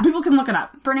 Yeah. People can look it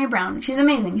up. Brene Brown. She's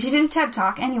amazing. She did a TED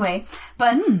Talk anyway.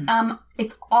 But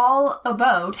it's all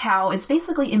about how it's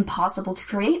basically impossible to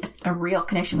create a real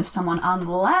connection with someone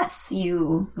unless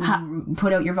you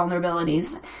put out your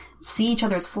vulnerabilities, see each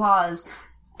other's flaws,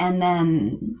 and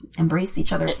then embrace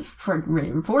each other for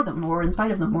them or in spite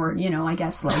of them, or, I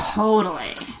guess, like... Totally.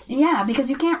 Yeah,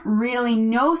 because you can't really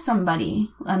know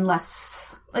somebody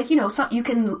unless, like, you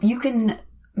can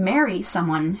marry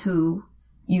someone who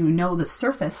you know the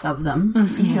surface of them,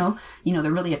 you know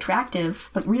they're really attractive,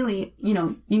 but really, you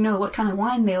know what kind of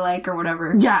wine they like or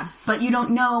whatever. Yeah. But you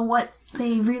don't know what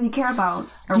they really care about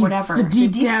or whatever. The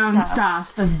deep down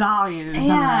stuff, the values.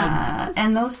 Yeah.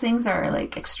 And those things are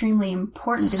like extremely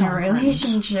important in a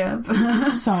relationship.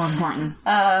 So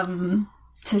important.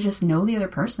 To just know the other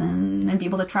person and be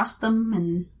able to trust them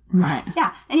and... Right.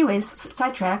 Yeah. Anyways,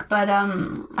 sidetrack, but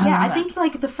I think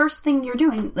like the first thing you're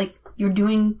doing, like you're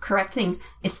doing correct things.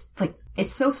 It's like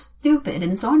it's so stupid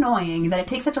and so annoying that it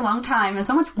takes such a long time and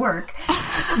so much work.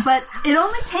 But it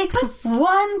only takes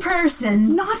one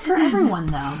person. Not for everyone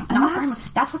though. And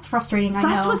That's what's frustrating. I know.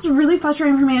 That's what's really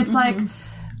frustrating for me. It's like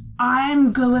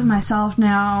I'm good with myself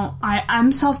now.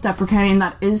 I'm self-deprecating.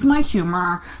 That is my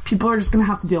humor. People are just going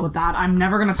to have to deal with that. I'm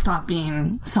never going to stop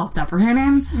being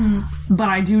self-deprecating. But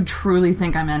I do truly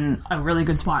think I'm in a really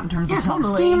good spot in terms of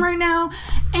self-esteem right now.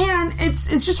 And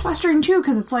it's just frustrating too,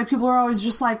 because it's like people are always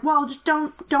just like, well, just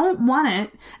don't want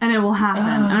it and it will happen.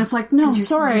 And it's like, no,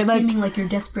 sorry. You're like seeming like you're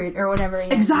desperate or whatever.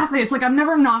 Yeah. Exactly. It's like I'm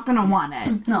never not going to want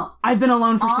it. No. I've been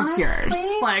alone for 6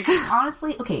 years. Like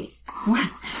honestly, okay.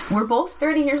 We're both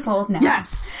 30 years old now.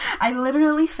 Yes. I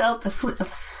literally felt the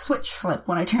switch flip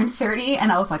when I turned 30,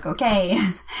 and I was like, okay.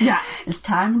 Yeah. It's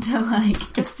time to,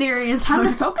 like, get serious. Time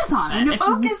to focus on it.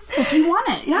 If you want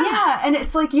it. Yeah. Yeah, and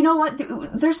it's like, you know what?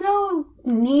 There's no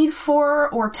need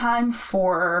for or time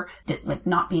for, like,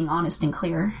 not being honest and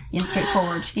clear and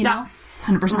straightforward, you know?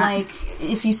 100%. Like,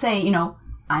 if you say, you know,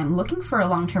 I'm looking for a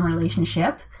long-term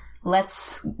relationship,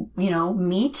 let's, you know,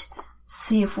 meet,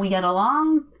 see if we get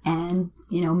along, and,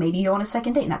 you know, maybe go on a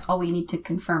second date, and that's all we need to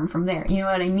confirm from there. You know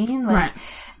what I mean? Like,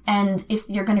 right. And if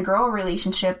you're going to grow a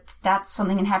relationship, that's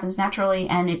something that happens naturally,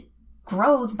 and it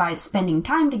grows by spending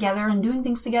time together and doing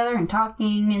things together and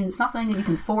talking, and it's not something that you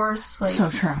can force. Like, so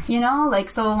true. You know? Like,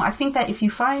 so I think that if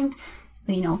you find,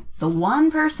 you know, the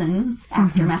one person,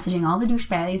 after messaging all the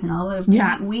douchebags and all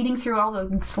the weeding through all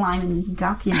the slime and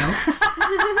guck, you know.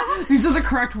 These are the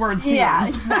correct words to use. Yeah,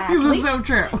 exactly. These are so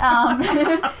true.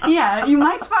 Yeah, you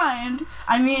might find,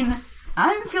 I mean,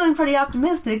 I'm feeling pretty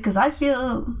optimistic because I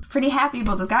feel pretty happy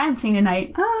about this guy I'm seeing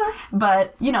tonight.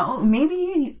 But, you know,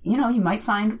 maybe, you know, you might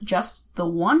find just the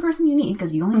one person you need,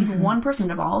 because you only need one person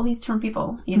out of all these different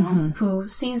people, you know, who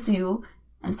sees you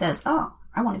and says, oh,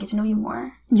 I want to get to know you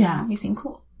more. Yeah. You know, you seem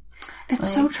cool. It's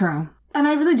so true. And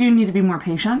I really do need to be more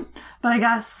patient, but I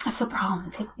guess... That's the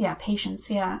problem. Patience,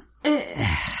 yeah.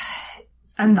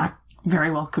 And that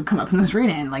very well could come up in this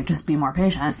reading, like, just be more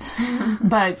patient.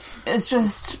 But it's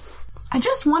just... I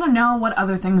just want to know what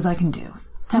other things I can do.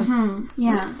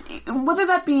 Yeah. Whether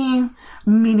that be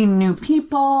meeting new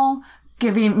people,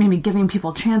 giving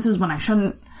people chances when I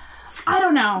shouldn't. I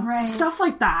don't know. Right. Stuff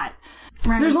like that.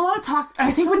 Right. There's a lot of talk.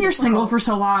 I think when you're single for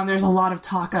so long, there's a lot of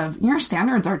talk of your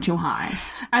standards are too high.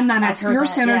 And then it's your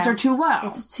standards are too low.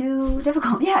 It's too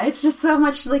difficult. Yeah, it's just so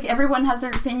much, like, everyone has their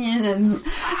opinion and...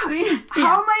 How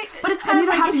am I... But it's kind of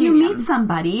like if you meet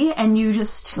somebody and you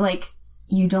just, like,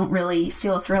 you don't really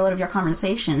feel a thrill out of your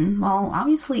conversation, well,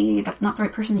 obviously that's not the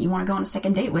right person that you want to go on a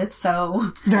second date with, so...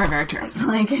 Very, very true. It's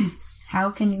like, how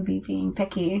can you be being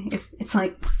picky if it's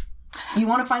like... You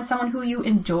want to find someone who you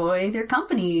enjoy their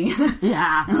company.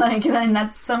 Yeah. Like, and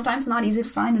that's sometimes not easy to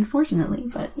find, unfortunately,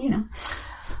 but, you know.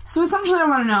 So essentially I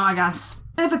want to know, I guess,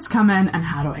 if it's coming and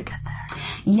how do I get there?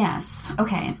 Yes.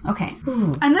 Okay.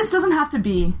 Ooh. And this doesn't have to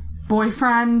be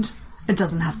boyfriend. It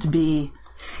doesn't have to be...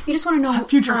 You just want to know...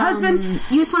 Future husband.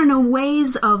 You just want to know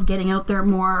ways of getting out there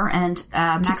more and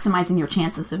maximizing your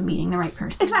chances of meeting the right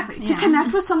person. Exactly. Yeah. To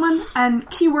connect with someone, and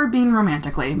keyword being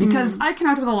romantically. Because I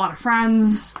connect with a lot of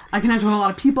friends, I connect with a lot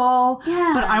of people,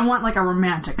 but I want, like, a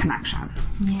romantic connection.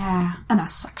 Yeah. And a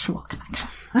sexual connection.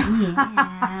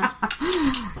 Yeah.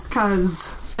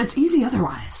 Because it's easy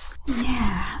otherwise.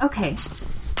 Yeah. Okay.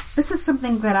 This is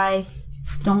something that I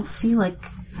don't feel like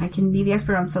I can be the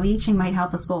expert on, so the I Ching might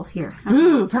help us both here. Okay.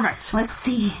 Ooh, perfect. Let's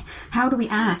see. How do we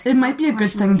ask? It might be a good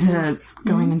thing to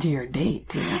going into your date,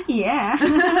 too. Yeah.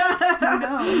 Who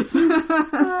knows?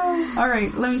 All right,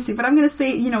 let me see. But I'm going to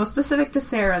say, you know, specific to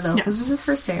Sarah, though, because this is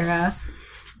for Sarah.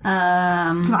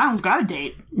 Because I don't got a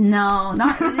date. No,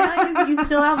 not. You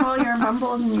still have all your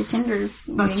Bumbles and your Tinder.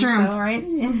 That's true. Though, right?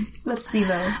 Let's see,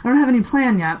 though. I don't have any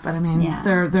plan yet, but I mean,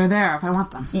 they're there if I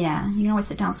want them. Yeah, you can always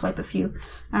sit down and swipe a few.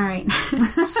 All right.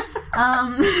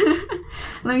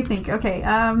 Let me think. Okay.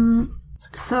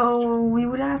 So we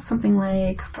would ask something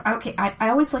like, okay, I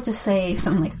always like to say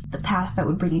something like the path that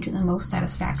would bring you to the most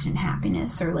satisfaction,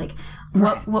 happiness, or like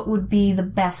what would be the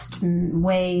best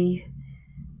way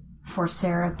for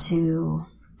Sarah to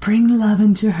bring love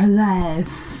into her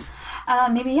life.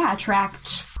 Maybe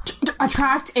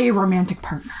attract a romantic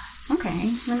partner. Okay,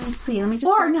 let me see. Let me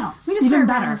just Or start, no, let me just even start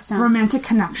writing better, this down. romantic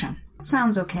connection.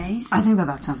 Sounds okay. I think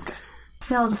that sounds good. I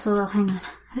feel just a little, hang on.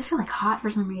 I just feel like hot for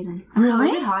some reason. Really?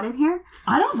 Is it hot in here?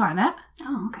 I don't find it.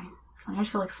 Oh, okay. That's fine. I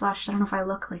just feel like flushed. I don't know if I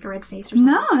look like a red face or something.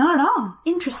 No, not at all.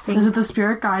 Interesting. Is it the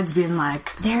spirit guides being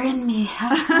like... They're in me.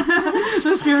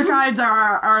 The spirit guides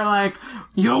are like,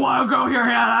 you want to go here,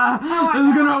 Hannah? This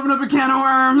is going to open up a can of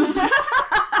worms.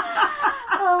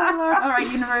 Oh, Lord. All right,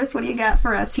 universe, what do you got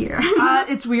for us here?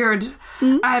 It's weird.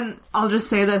 And I'll just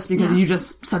say this because you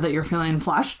just said that you're feeling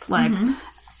flushed. Like,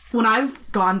 when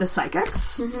I've gone to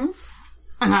psychics and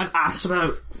I've asked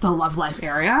about the love life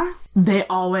area, they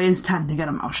always tend to get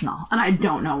emotional. And I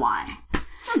don't know why.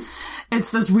 It's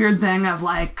this weird thing of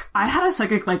like, I had a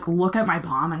psychic like look at my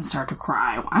palm and start to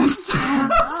cry once. I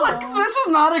was like, this is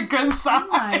not a good sign. Oh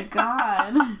my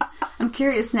god. I'm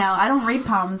curious now. I don't read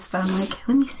palms, but I'm like,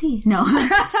 let me see. No.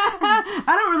 I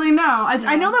don't really know.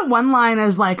 I know that one line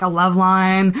is like a love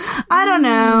line. I don't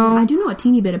know. I do know a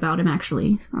teeny bit about him,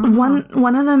 actually.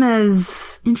 One of them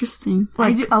is Interesting.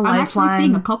 like a I'm actually lifeline.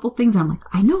 seeing a couple things. I'm like,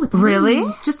 I know what that Really?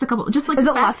 means. Just a couple. Just like Is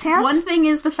the it fact- left hand? One thing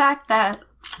is the fact that.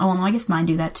 Oh no, I guess mine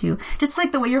do that too. Just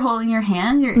like the way you're holding your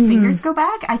hand, your fingers go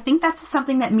back. I think that's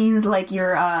something that means like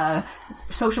you're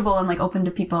sociable and like open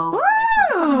to people. Like,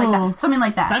 something like that. Something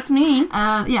like that. That's me.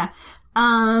 Yeah.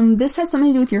 This has something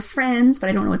to do with your friends, but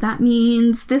I don't know what that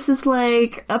means. This is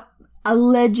like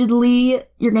allegedly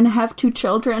you're gonna have 2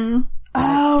 children.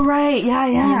 Oh, right. Yeah,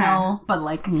 yeah. You know, but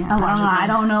like, yeah, I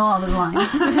don't know all the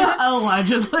lines.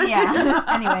 Allegedly. Yeah.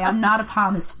 Anyway, I'm not a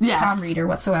palm reader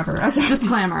whatsoever. Okay.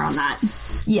 Disclaimer on that.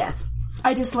 Yes.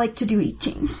 I just like to do I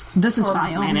Ching. This is For my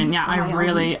fascinating. own- Yeah, for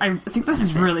my I think this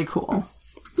is really cool.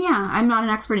 Yeah, I'm not an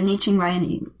expert in I Ching by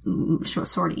any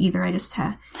sort either. I just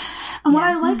have. And what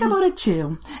I like about it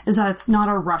too is that it's not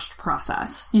a rushed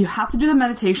process. You have to do the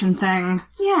meditation thing.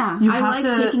 Yeah, You I have like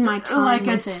to taking my time like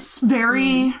with it's it.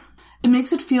 very. It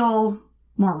makes it feel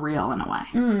more real in a way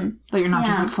that you're not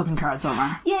just Yeah. like flipping cards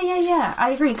over. Yeah. I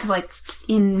agree, because like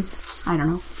I don't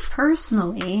know,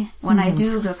 personally, when I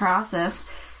do the process,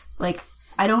 like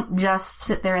I don't just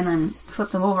sit there and then flip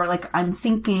them over. Like I'm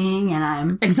thinking and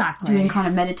I'm Exactly. doing kind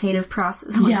of meditative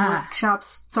process, like Yeah.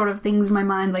 workshops, sort of things in my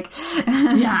mind. Like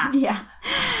Yeah. yeah.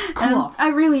 Cool. And I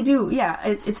really do. Yeah,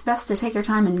 it's best to take your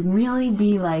time and really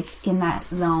be like in that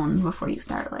zone before you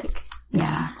start. Like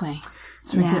Exactly.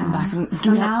 So we're getting back in.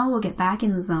 So now we'll get back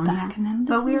in the zone. Back yeah. into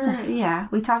But the we were zone.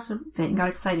 we talked a bit and got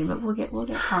excited, but we'll get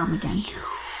calm again.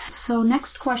 So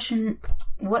next question: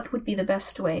 what would be the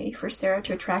best way for Sarah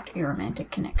to attract a romantic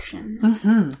connection?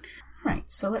 Mm-hmm. Right.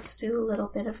 So let's do a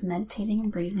little bit of meditating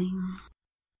and breathing.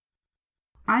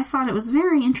 I thought it was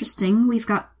very interesting. We've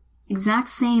got exact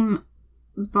same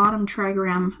bottom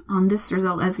trigram on this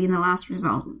result as in the last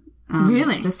result.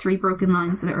 Really? The 3 broken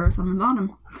lines of the earth on the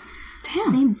bottom. Damn.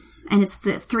 Same. And it's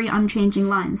the 3 unchanging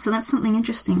lines. So that's something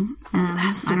interesting.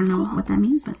 I don't know what that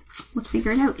means, but let's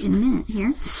figure it out in a minute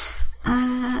here.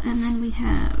 And then we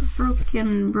have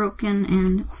broken,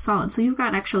 and solid. So you've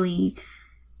got actually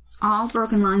all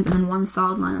broken lines and then 1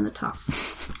 solid line on the top.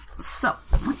 So,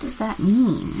 what does that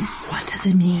mean? What does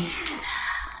it mean?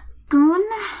 Gun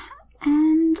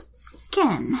and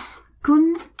Ken.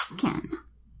 Gun, Ken.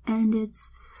 And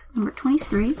it's number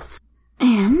 23.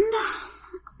 And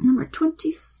number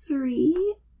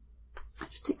 23, I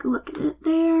just take a look at it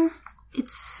there.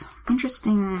 It's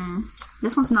interesting.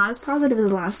 This one's not as positive as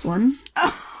the last one.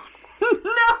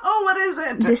 No, what is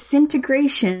it?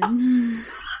 Disintegration.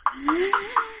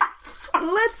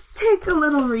 Let's take a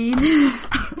little read.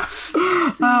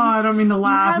 Oh, I don't mean to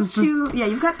laugh. It's just...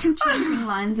 You've got 2 changing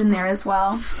lines in there as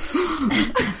well.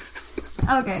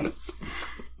 Okay.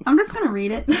 I'm just gonna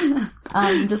read it.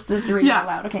 Just to read it out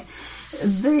loud. Okay.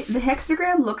 The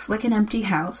hexagram looks like an empty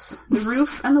house. The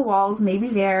roof and the walls may be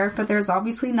there, but there's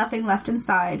obviously nothing left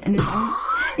inside, and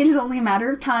it is only a matter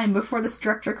of time before the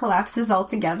structure collapses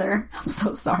altogether. I'm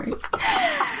so sorry.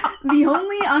 The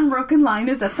only unbroken line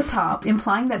is at the top,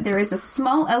 implying that there is a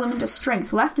small element of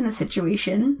strength left in the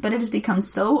situation, but it has become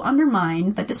so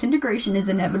undermined that disintegration is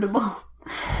inevitable.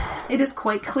 It is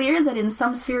quite clear that in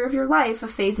some sphere of your life, a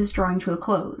phase is drawing to a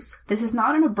close. This is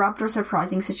not an abrupt or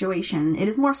surprising situation. It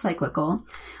is more cyclical.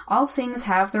 All things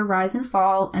have their rise and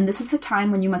fall, and this is the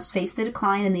time when you must face the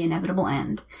decline and the inevitable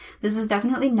end. This is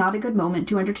definitely not a good moment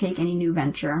to undertake any new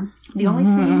venture. The only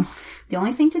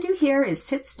thing to do here is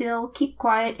sit still, keep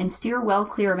quiet, and steer well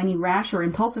clear of any rash or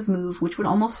impulsive move, which would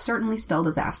almost certainly spell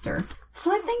disaster. So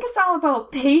I think it's all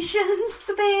about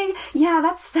patience thing. Yeah,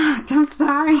 that sucked. I'm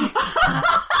sorry. No.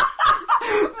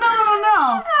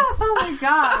 Oh my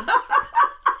god.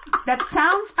 That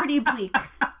sounds pretty bleak.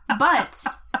 But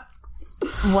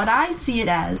what I see it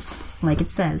as, like it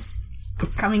says,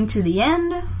 it's coming to the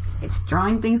end. It's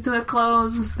drawing things to a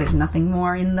close. There's nothing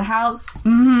more in the house. It's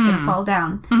gonna fall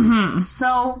down.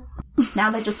 So now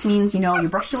that just means, you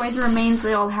brushed away the remains of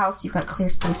the old house. You've got clear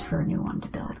space for a new one to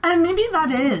build. And maybe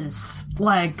that is,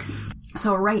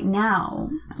 So right now,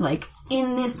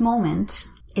 in this moment,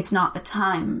 it's not the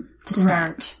time to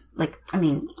start.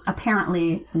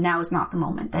 Apparently now is not the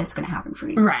moment that it's going to happen for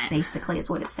you. Right. Basically is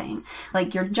what it's saying.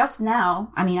 You're just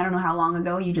now, I don't know how long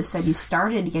ago you just said you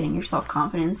started getting your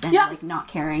self-confidence and, not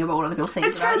caring about what other people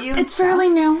think about you. It's fairly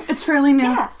new.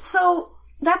 Yeah. So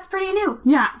that's pretty new.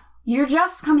 Yeah. You're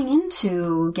just coming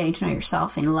into getting to know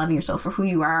yourself and loving yourself for who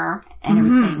you are and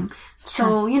everything.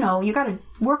 So, you got to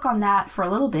work on that for a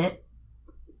little bit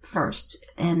first.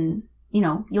 And,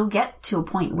 you'll get to a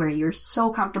point where you're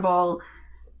so comfortable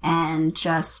and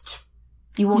just,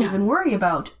 you won't even worry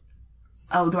about,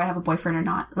 do I have a boyfriend or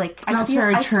not? That's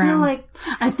very true.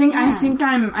 I think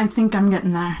I'm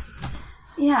getting there.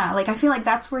 Yeah, I feel like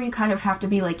that's where you kind of have to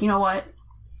be you know what?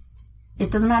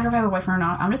 It doesn't matter if I have a boyfriend or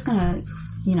not. I'm just gonna,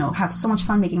 have so much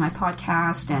fun making my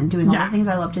podcast and doing all the things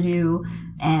I love to do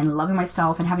and loving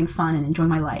myself and having fun and enjoying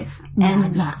my life. Yeah,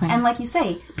 exactly. And like you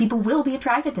say, people will be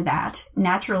attracted to that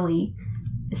naturally.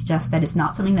 It's just that it's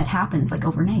not something that happens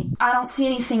overnight. I don't see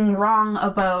anything wrong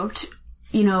about,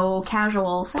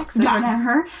 casual sex or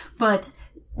whatever, but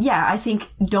yeah, I think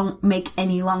don't make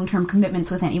any long-term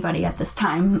commitments with anybody at this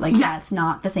time. That's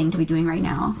not the thing to be doing right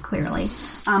now, clearly.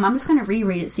 I'm just going to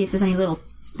reread it, see if there's any little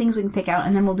things we can pick out,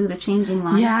 and then we'll do the changing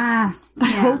line. Yeah.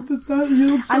 I hope that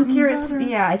yields something I'm curious. better.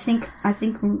 Yeah, I think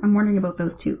I'm wondering about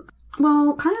those too.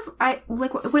 Well, kind of,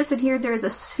 what it said here, there is a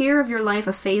sphere of your life,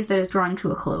 a phase that is drawing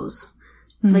to a close.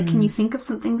 Can you think of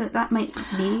something that might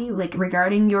be,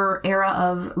 regarding your era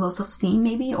of low self-esteem,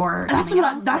 maybe? Or that's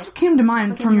what came to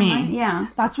mind for me. Yeah.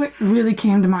 That's what really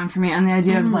came to mind for me. And the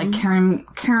idea of,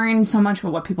 caring so much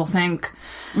about what people think,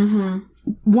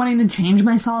 wanting to change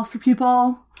myself for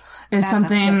people is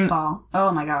something... a pitfall.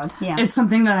 Oh my god, yeah. It's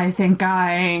something that I think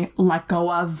I let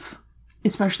go of,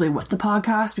 especially with the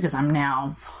podcast, because I'm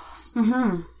now...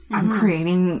 I'm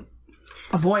creating...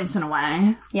 a voice in a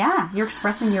way. Yeah, you're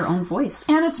expressing your own voice.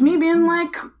 And it's me being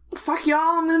fuck y'all,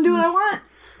 I'm gonna do what I want.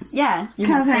 Yeah, you're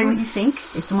gonna say what you think.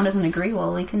 If someone doesn't agree,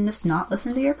 well, they can just not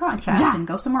listen to your podcast and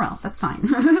go somewhere else. That's fine.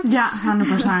 Yeah,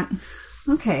 100%.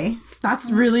 Okay. That's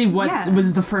really what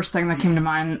was the first thing that came to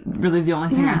mind. Really the only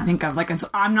thing I think of.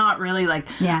 I'm not really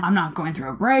I'm not going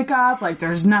through a breakup.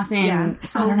 There's nothing. Yeah.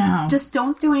 So I don't know. Just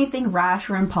don't do anything rash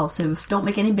or impulsive. Don't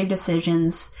make any big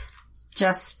decisions.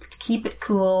 Just keep it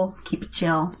cool, keep it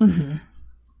chill.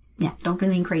 Yeah, don't do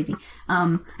anything crazy.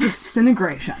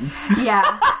 Disintegration. Yeah.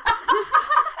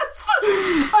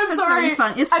 I'm sorry. Really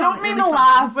fun. It's I don't mean to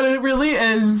laugh, but it really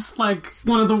is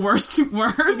one of the worst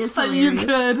words that you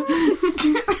could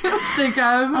think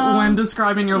of when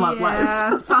describing your love life.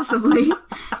 Yeah, possibly.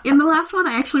 In the last one,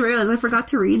 I actually realized I forgot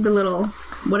to read the little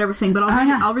whatever thing, but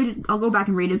I'll read it. I'll go back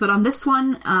and read it. But on this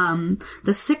one,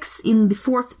 the 6 in the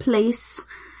 4th place.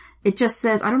 It just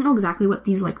says, I don't know exactly what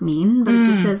these mean, but it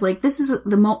just says this is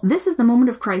the moment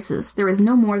of crisis. There is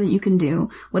no more that you can do.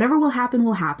 Whatever will happen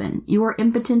will happen. You are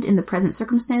impotent in the present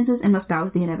circumstances and must bow to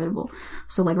the inevitable.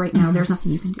 So right now, there's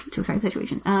nothing you can do to affect the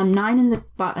situation. 9 in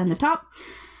the top.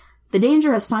 The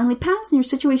danger has finally passed and your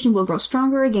situation will grow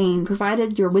stronger again,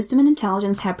 provided your wisdom and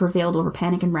intelligence have prevailed over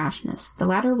panic and rashness. The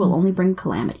latter will only bring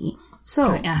calamity.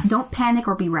 So, don't panic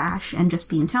or be rash and just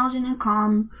be intelligent and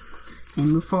calm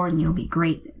and move forward and you'll be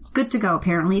great. Good to go,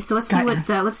 apparently. So let's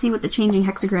see what the changing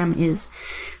hexagram is.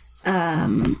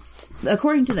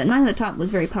 According to the 9 at the top was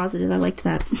very positive. I liked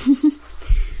that.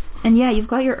 And yeah, you've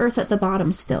got your Earth at the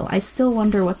bottom still. I still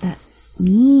wonder what that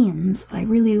means. I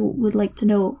really would like to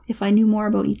know if I knew more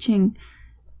about I Ching.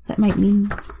 That might mean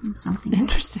something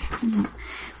interesting.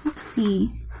 Let's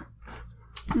see.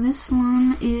 This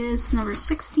one is number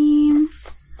 16.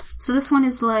 So this one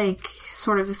is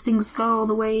sort of if things go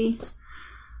the way.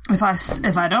 If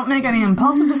I don't make any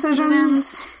impulsive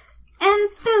decisions.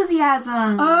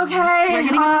 Enthusiasm. Okay. We're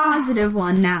getting a positive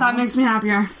one now. That makes me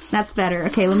happier. That's better.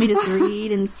 Okay, let me just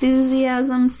read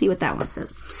enthusiasm, see what that one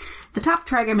says. The top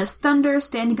trigram is thunder,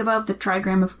 standing above the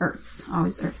trigram of earth.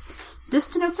 Always earth. This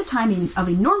denotes a time of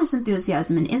enormous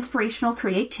enthusiasm and inspirational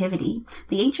creativity.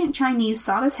 The ancient Chinese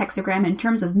saw this hexagram in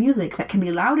terms of music that can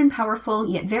be loud and powerful,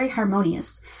 yet very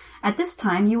harmonious. At this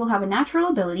time, you will have a natural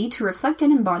ability to reflect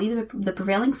and embody the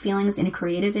prevailing feelings in a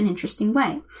creative and interesting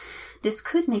way. This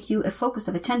could make you a focus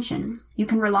of attention. You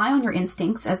can rely on your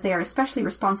instincts as they are especially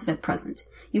responsive at present.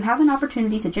 You have an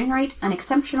opportunity to generate an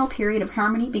exceptional period of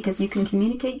harmony because you can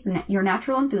communicate your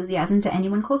natural enthusiasm to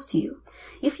anyone close to you.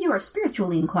 If you are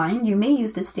spiritually inclined, you may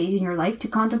use this stage in your life to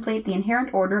contemplate the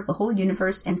inherent order of the whole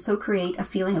universe and so create a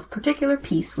feeling of particular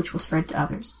peace which will spread to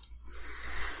others.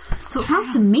 So it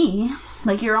sounds to me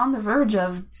like you're on the verge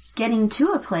of getting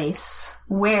to a place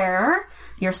where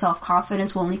your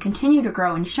self-confidence will only continue to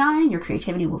grow and shine, your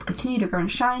creativity will continue to grow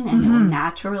and shine, and it will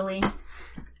naturally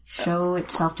show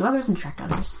itself to others and attract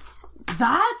others.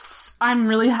 I'm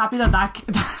really happy that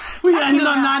we ended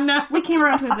on that note. We came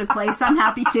around to a good place. I'm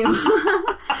happy too.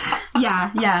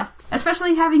 Yeah.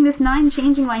 Especially having this 9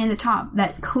 changing line in the top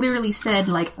that clearly said,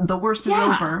 like, the worst is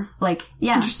over. Like,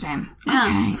 yeah. Interesting.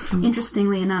 Yeah. Okay.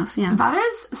 Interestingly enough, yeah. That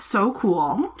is so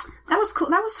cool. That was cool.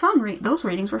 That was fun. Those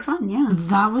ratings were fun, yeah.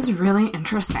 That was really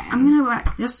interesting. I'm gonna go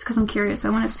back, just because I'm curious, I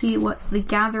want to see what the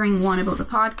Gathering one about the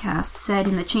podcast said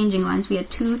in the changing lines. We had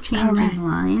 2 changing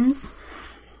lines.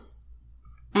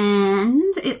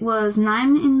 And it was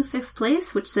 9 in the 5th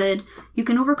place, which said, you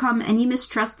can overcome any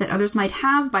mistrust that others might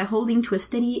have by holding to a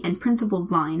steady and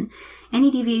principled line.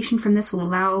 Any deviation from this will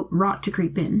allow rot to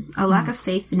creep in. A lack of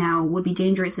faith now would be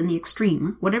dangerous in the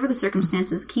extreme. Whatever the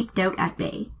circumstances, keep doubt at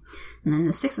bay. And then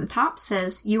the 6th at the top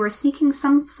says, you are seeking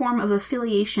some form of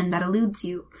affiliation that eludes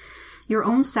you. Your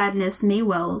own sadness may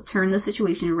well turn the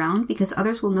situation around because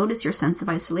others will notice your sense of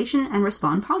isolation and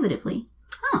respond positively.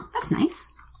 Oh, that's nice.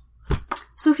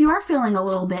 So if you are feeling a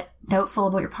little bit doubtful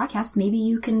about your podcast, maybe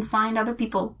you can find other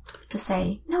people to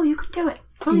say, no, you can do it.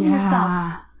 Believe in yourself.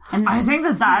 And then, I think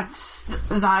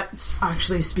that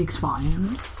actually speaks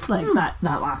volumes, like that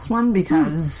last one,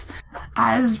 because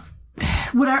as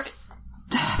whatever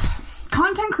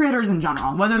content creators in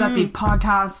general, whether that be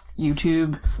podcast,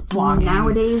 YouTube, blogging,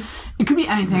 nowadays, it could be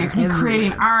anything. It could be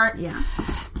creating art. Yeah.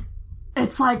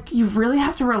 It's like you really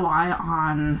have to rely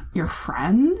on your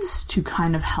friends to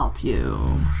kind of help you,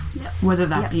 whether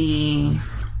that be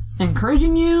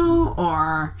encouraging you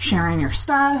or sharing your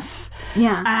stuff.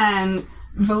 Yeah. And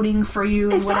voting for you,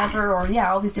 whatever, or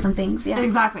all these different things. Yeah.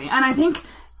 Exactly. And I think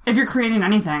if you're creating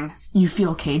anything, you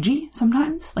feel cagey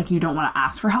sometimes. Like you don't want to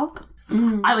ask for help.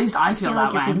 At least I feel that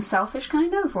like you're way. being selfish,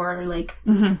 kind of, or like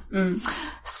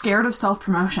scared of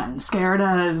self-promotion, scared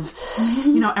of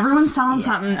everyone's selling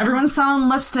something. Everyone's selling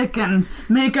lipstick and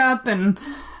makeup and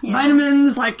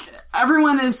vitamins. Like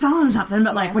everyone is selling something,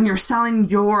 but like when you're selling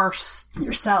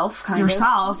yourself, kind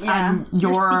of. And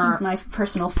you're speaking to my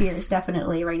personal fears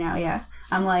definitely right now. Yeah,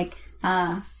 I'm like,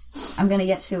 I'm gonna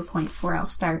get to a point where I'll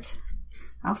start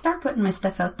putting my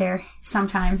stuff out there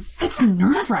sometime. It's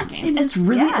nerve-wracking. It's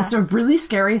a really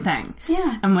scary thing.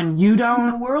 Yeah. And when you don't...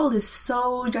 The world is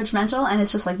so judgmental, and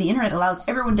it's just like the internet allows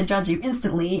everyone to judge you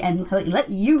instantly and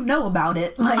let you know about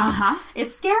it. Like,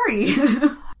 it's scary.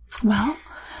 Well,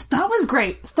 that was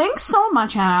great. Thanks so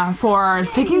much, Hannah, for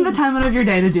taking the time out of your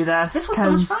day to do this. This was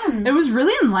so much fun. It was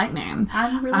really enlightening.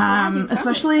 I'm really glad.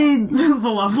 Especially the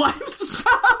love life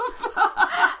stuff.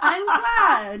 I'm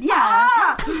glad.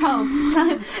 Yeah. Some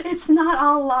hope. It's not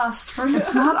all lost for you.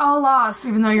 It's not all lost,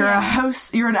 even though you're a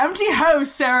house. You're an empty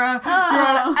house, Sarah.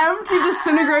 You're an empty,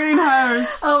 disintegrating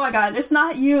house. Oh my god. It's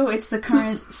not you. It's the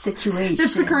current situation.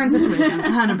 It's the current situation.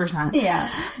 100%. Yeah.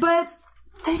 But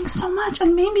thanks so much.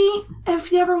 And maybe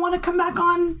if you ever want to come back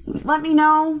on, let me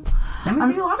know. That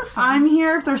would be a lot of fun. I'm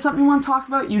here. If there's something you want to talk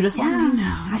about, you just let me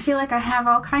know. I feel like I have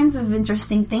all kinds of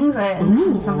interesting things, and this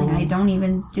is something I don't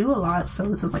even do a lot, so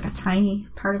this is like a tiny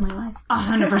part of my life.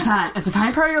 100%. It's a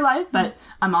tiny part of your life, but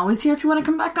I'm always here if you want to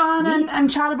come back on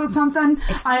and chat about something.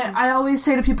 I always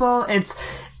say to people,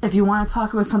 if you want to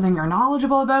talk about something you're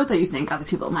knowledgeable about that you think other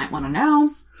people might want to know,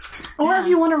 or if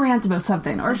you want to rant about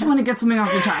something, or if you want to get something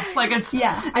off your chest. Like, those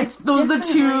are the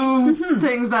two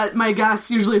things that my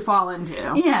guests usually fall into.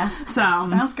 Yeah. So.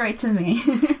 Sounds great to me.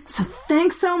 So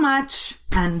thanks so much.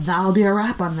 And that'll be a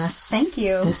wrap on this. Thank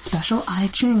you. This special I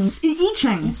Ching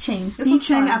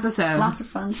episode. Lots of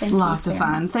fun. Thank you. Lots of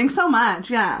fun. Thanks so much.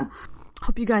 Yeah.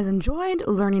 Hope you guys enjoyed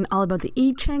learning all about the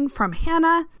I Ching from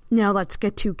Hannah. Now let's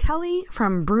get to Kelly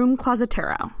from Broom Closet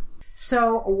Tarot.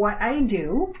 So what I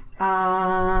do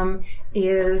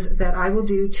is that I will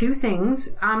do 2 things.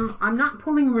 I'm not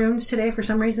pulling runes today. For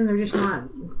some reason, they're just not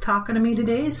talking to me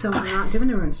today, so I'm not doing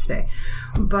the runes today.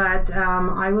 But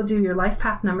I will do your life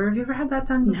path number. Have you ever had that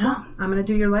done before? No. I'm going to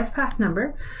do your life path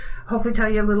number. Hopefully tell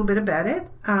you a little bit about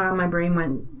it. My brain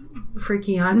went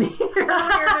freaky on me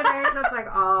earlier today, so it's like,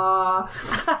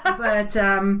 But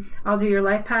I'll do your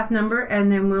life path number,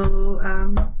 and then we'll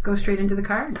go straight into the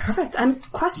cards. Perfect.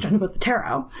 And question about the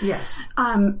tarot. Yes.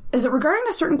 Is it regarding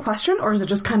a certain question, or is it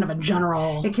just kind of a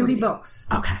general It can reading? be both.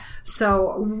 Okay.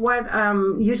 So what,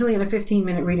 usually in a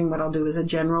 15-minute reading, what I'll do is a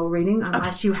general reading.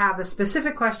 Unless you have a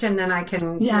specific question, then I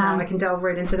can, I can delve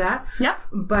right into that. Yep.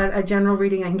 But a general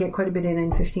reading, I can get quite a bit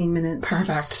in 15 minutes.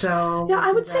 Perfect. So yeah,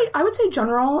 I would say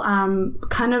general.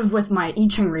 Kind of with my I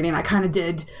Ching reading, I kind of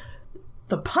did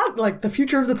the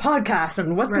future of the podcast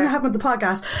and what's going to happen with the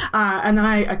podcast. And then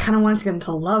I kind of wanted to get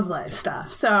into love life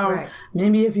stuff. So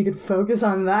maybe if you could focus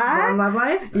on that. On love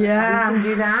life? Yeah. You can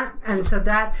do that. And so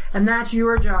that's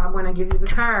your job. When I give you the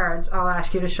cards, I'll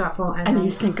ask you to shuffle and you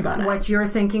think about it. What you're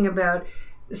thinking about.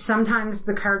 Sometimes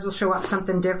the cards will show up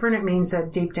something different. It means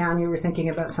that deep down you were thinking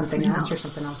about something else or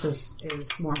something else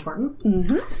is more important.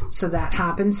 Mm-hmm. So that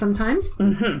happens sometimes.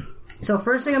 Mm-hmm. So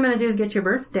first thing I'm going to do is get your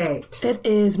birth date. It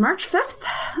is March 5th.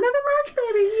 Another March,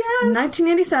 baby. Yes.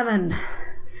 1987.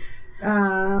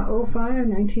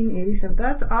 1987.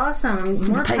 That's awesome.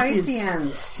 More Pisces.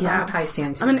 Pisceans. Yeah. I'm a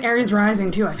Piscean too. I'm an Aries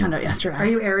rising too, I found out yesterday. Are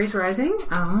you Aries rising?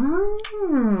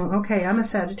 Oh, okay. I'm a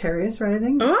Sagittarius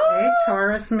rising. A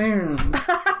Taurus moon.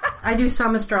 I do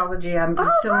some astrology. I'm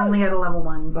still only at a level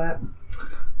 1, but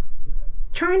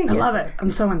trying to get I love it. I'm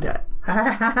so into it.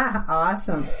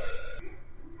 Awesome.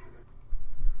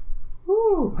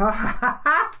 Ooh.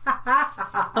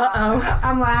 Uh-oh.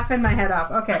 I'm laughing my head off.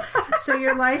 Okay. So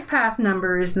your life path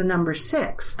number is the number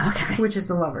 6. Okay. Which is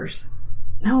the Lovers.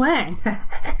 No way.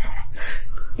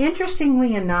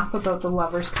 Interestingly enough about the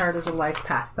Lovers card as a life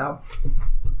path, though,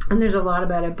 and there's a lot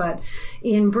about it, but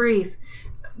in brief,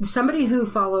 somebody who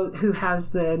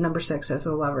has the number 6 as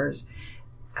the Lovers,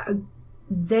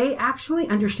 they actually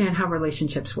understand how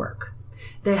relationships work.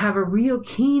 They have a real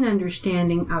keen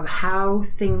understanding of how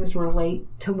things relate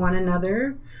to one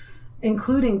another,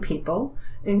 including people,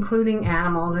 including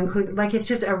animals, it's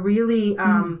just a really,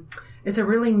 it's a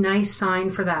really nice sign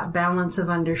for that balance of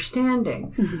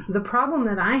understanding. Mm-hmm. The problem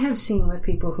that I have seen with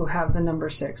people who have the number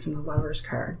 6 in the Lovers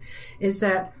card is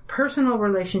that personal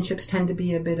relationships tend to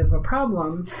be a bit of a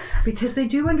problem because they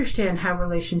do understand how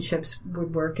relationships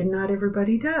would work and not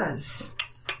everybody does.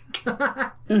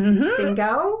 Mm-hmm.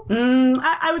 Bingo?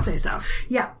 I would say so.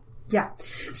 Yeah.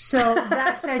 So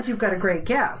that said, you've got a great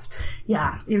gift.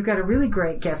 Yeah. You've got a really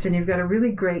great gift, and you've got a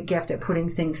really great gift at putting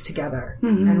things together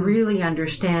and really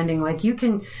understanding. Like you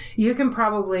can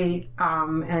probably,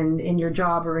 and in your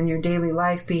job or in your daily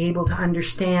life, be able to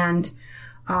understand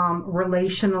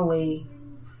relationally,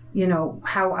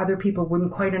 how other people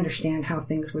wouldn't quite understand how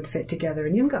things would fit together.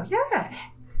 And you can go, yeah,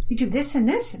 you do this and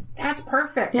this, and that's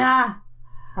perfect. Yeah.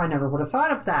 I never would have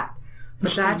thought of that.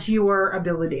 But that's your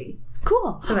ability.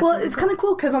 Cool. So well, it's kind of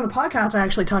cool because on the podcast, I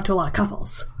actually talk to a lot of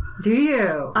couples. Do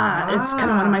you? It's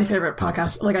kind of one of my favorite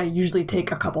podcasts. Like, I usually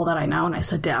take a couple that I know and I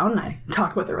sit down and I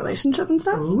talk about their relationship and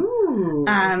stuff. Ooh,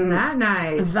 isn't that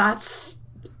nice? That's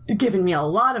given me a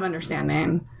lot of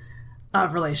understanding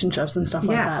of relationships and stuff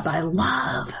like that. But I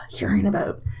love hearing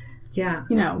about,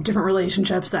 different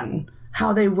relationships and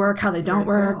how they work, how they don't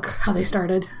work, how they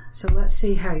started. So let's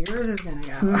see how yours is going to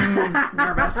go.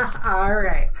 Nervous. All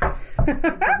right.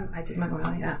 I did my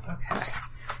oil, yeah. Okay.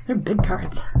 They're big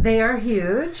cards. They are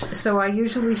huge, so I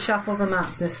usually shuffle them up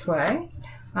this way.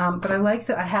 But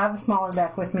I have a smaller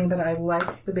deck with me, but I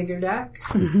like the bigger deck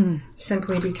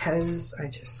simply because I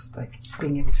just like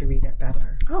being able to read it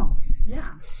better. Oh, yeah.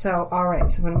 So, all right.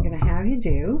 So what I'm going to have you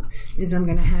do is I'm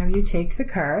going to have you take the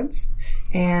cards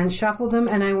and shuffle them,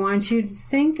 and I want you to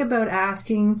think about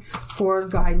asking for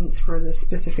guidance for the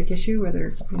specific issue,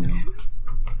 whether,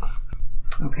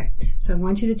 Okay. So I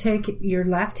want you to take your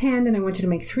left hand, and I want you to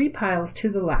make 3 piles to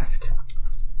the left.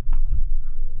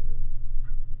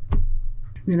 And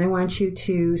then I want you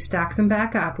to stack them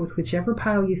back up with whichever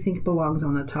pile you think belongs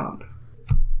on the top.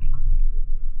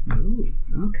 Ooh,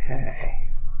 okay.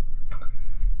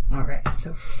 All right,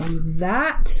 so from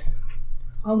that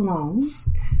alone,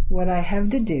 what I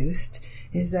have deduced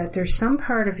is that there's some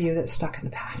part of you that's stuck in the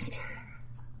past.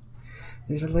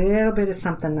 There's a little bit of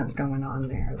something that's going on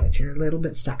there, that you're a little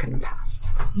bit stuck in the past.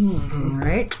 All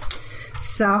right.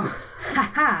 So,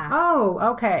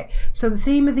 okay. So the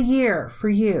theme of the year for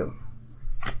you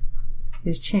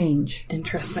is change.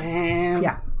 Interesting.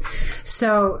 Yeah.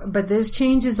 So, but this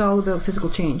change is all about physical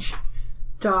change.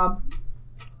 Job,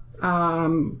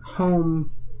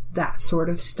 home, that sort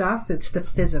of stuff. It's the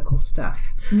physical stuff.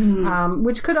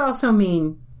 Which could also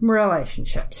mean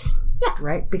relationships. Yeah.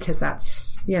 Right? Because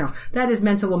that's, that is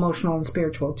mental, emotional, and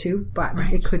spiritual too, but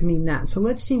it could mean that. So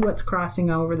let's see what's crossing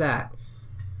over that.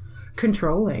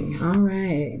 Controlling. All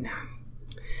right.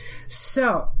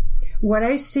 So, what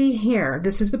I see here,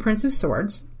 this is the Prince of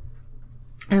Swords.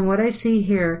 And what I see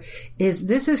here is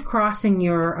this is crossing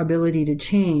your ability to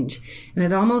change. And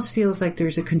it almost feels like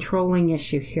there's a controlling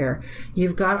issue here.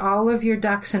 You've got all of your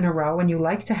ducks in a row, and you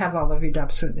like to have all of your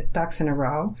ducks in a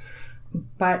row.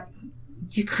 But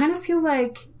you kind of feel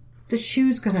like the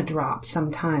shoe's going to drop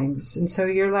sometimes. And so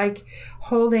you're like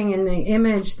holding in the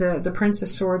image, the Prince of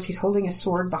Swords, he's holding a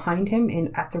sword behind him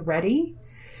at the ready,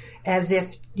 as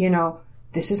if,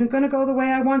 this isn't going to go the way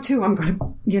I want to. I'm going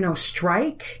to,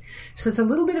 strike. So it's a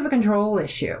little bit of a control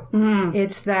issue.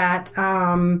 It's that,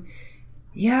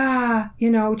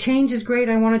 change is great.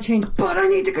 I want to change, but I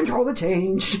need to control the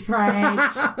change. Right.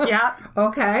 Yeah.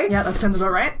 Okay. Yeah, that sounds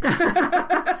about right.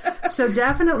 So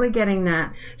definitely getting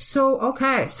that. So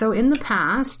in the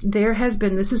past, there has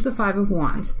been, this is the Five of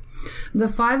Wands. The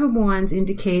Five of Wands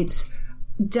indicates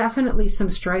definitely some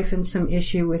strife and some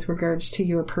issue with regards to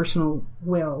your personal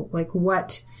will, like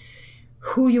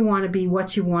who you want to be,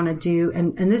 what you want to do.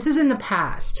 And this is in the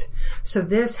past. So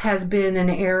this has been an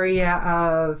area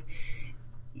of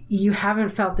you haven't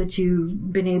felt that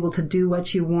you've been able to do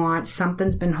what you want.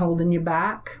 Something's been holding you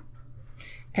back.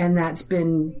 And that's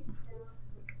been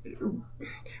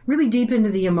really deep into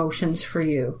the emotions for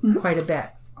you, quite a bit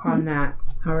on that.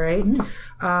 All right.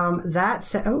 That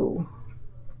said,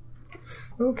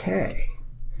 okay.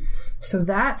 So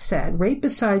that said, right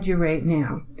beside you right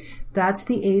now, that's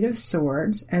the Eight of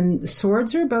Swords. And the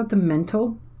swords are about the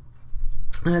mental.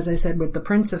 And as I said, with the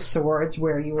Prince of Swords,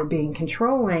 where you were being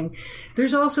controlling,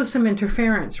 there's also some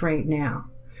interference right now.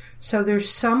 So there's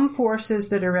some forces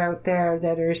that are out there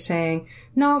that are saying,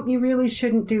 no, you really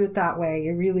shouldn't do it that way.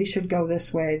 You really should go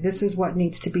this way. This is what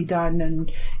needs to be done.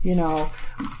 And,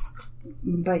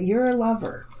 but you're a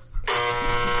lover.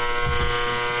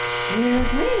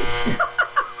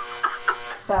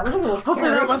 That was a little scary.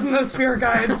 Hopefully that wasn't the spirit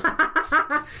guides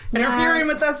interfering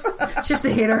with us. Just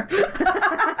a hater.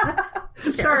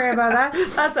 Sorry about that.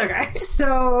 That's okay.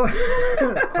 So,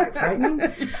 quite frightening.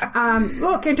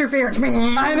 Look, interference.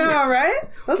 I know, right?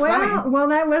 That's funny. Well,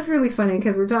 that was really funny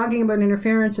because we're talking about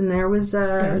interference, and there was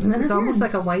it's almost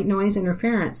like a white noise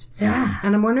interference. Yeah.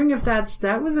 And I'm wondering if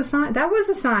that was a sign. That was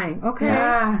a sign. Okay.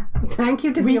 Yeah. Thank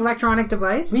you to the electronic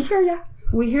device. We hear ya.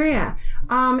 We hear ya.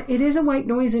 It is a white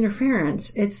noise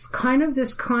interference. It's kind of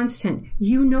this constant.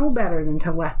 You know better than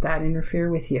to let that interfere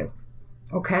with you.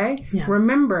 Okay? Yeah.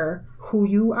 Remember who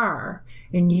you are.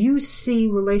 And you see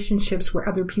relationships where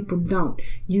other people don't.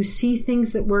 You see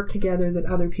things that work together that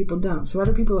other people don't. So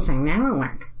other people are saying, that won't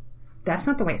work. That's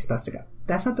not the way it's supposed to go.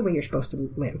 That's not the way you're supposed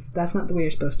to live. That's not the way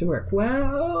you're supposed to work.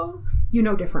 Well, you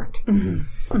know different.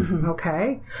 Mm-hmm. Mm-hmm.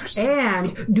 Okay?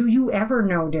 And do you ever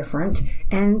know different?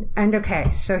 And okay,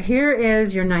 so here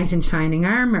is your knight in shining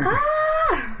armor.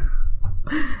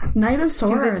 Knight of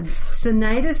Swords. It's the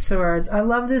Knight of Swords. I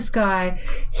love this guy.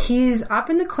 He's up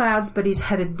in the clouds, but he's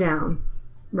headed down.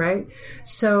 Right?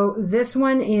 So this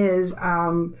one is...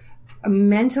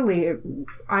 mentally,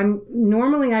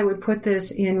 I would put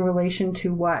this in relation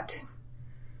to what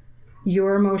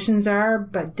your emotions are,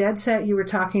 but dead set you were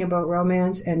talking about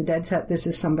romance, and dead set this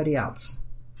is somebody else.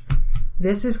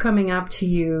 This is coming up to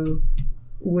you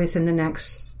within the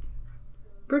next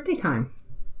birthday time.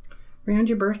 Around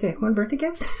your birthday. Want a birthday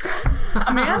gift?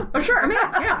 A man? Oh, sure. A man,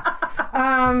 yeah.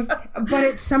 But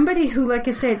it's somebody who, like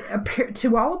I said,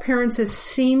 to all appearances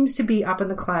seems to be up in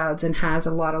the clouds and has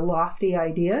a lot of lofty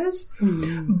ideas,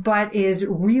 but is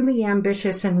really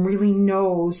ambitious and really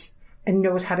knows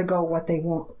how to go what they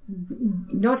want,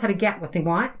 knows how to get what they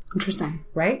want. Interesting.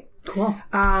 Right? Cool.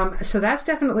 So that's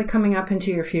definitely coming up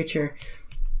into your future.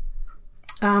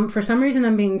 For some reason,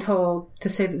 I'm being told to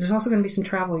say that there's also going to be some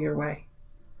travel your way.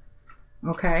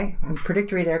 Okay,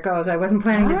 predictory there it goes. I wasn't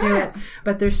planning to do it,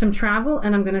 but there's some travel,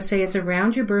 and I'm going to say it's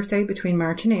around your birthday between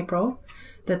March and April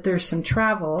that there's some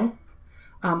travel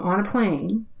on a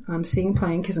plane. I'm seeing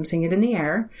plane because I'm seeing it in the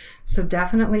air. So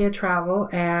definitely a travel,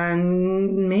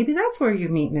 and maybe that's where you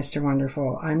meet Mr.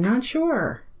 Wonderful. I'm not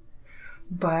sure,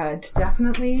 but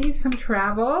definitely some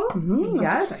travel.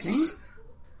 Yes. Exciting.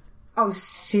 Oh,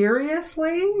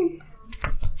 seriously?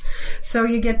 So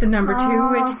you get the number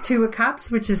 2 of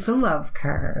cups, which is the love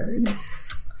card.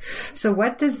 So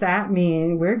what does that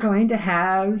mean? We're going to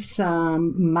have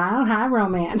some mile-high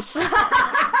romance.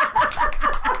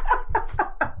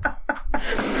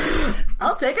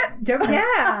 I'll take it.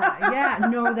 Yeah.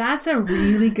 No, that's a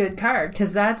really good card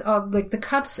because that's all, like the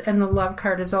cups and the love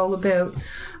card is all about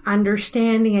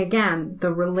understanding, again,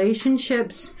 the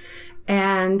relationships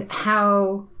and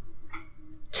how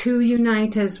two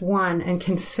unite as one and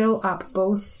can fill up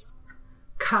both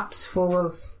cups full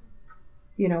of,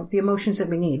 the emotions that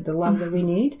we need, the love that we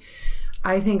need.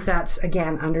 I think that's,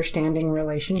 again, understanding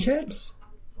relationships.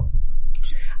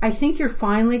 I think you're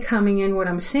finally coming in. What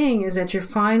I'm saying is that you're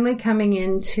finally coming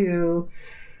into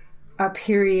a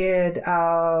period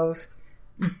of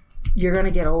you're going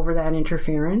to get over that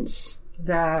interference,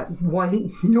 that white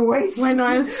noise.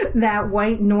 That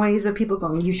white noise of people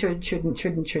going, you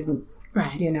shouldn't.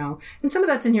 Right. You know, and some of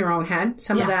that's in your own head.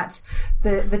 Some of that's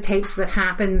the tapes that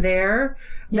happen there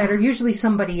that are usually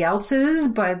somebody else's,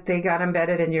 but they got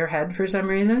embedded in your head for some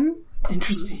reason.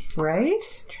 Interesting.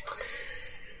 Right?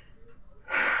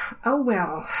 Oh,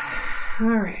 well.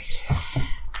 All right.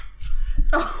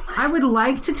 Oh, I would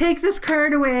like to take this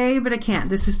card away, but I can't.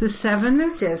 This is the 7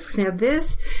 of Discs. Now,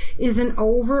 this is an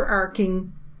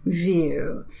overarching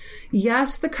view.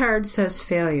 Yes, the card says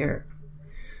failure.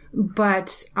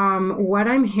 But what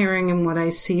I'm hearing and what I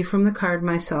see from the card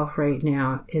myself right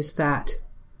now is that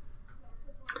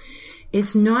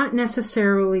it's not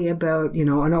necessarily about, you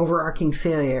know, an overarching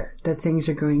failure that things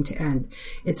are going to end.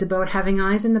 It's about having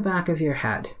eyes in the back of your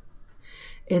head.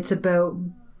 It's about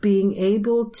being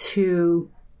able to,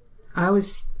 I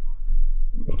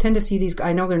tend to see these,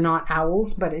 I know they're not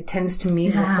owls, but it tends to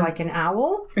me look like an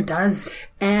owl. It does.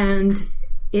 And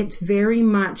it's very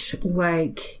much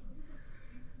like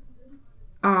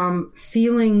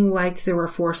feeling like there are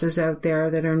forces out there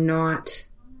that are not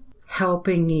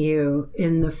helping you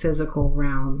in the physical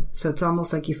realm. So it's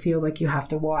almost like you feel like you have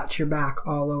to watch your back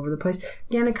all over the place.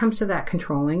 Again, it comes to that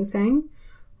controlling thing,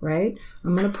 right?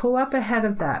 I'm going to pull up ahead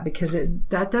of that because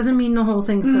that doesn't mean the whole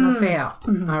thing's going to fail.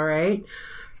 Mm-hmm. All right?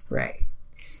 Right.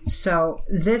 So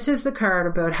this is the card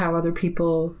about how other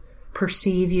people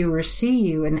perceive you or see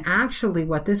you. And actually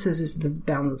what this is the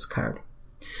balance card.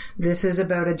 This is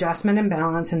about adjustment and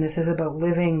balance, and this is about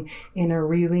living in a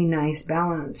really nice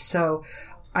balance. So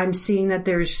I'm seeing that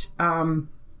there's a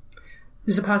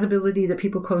possibility that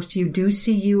people close to you do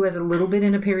see you as a little bit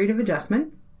in a period of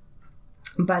adjustment,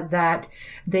 but that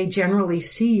they generally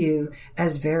see you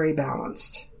as very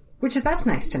balanced, that's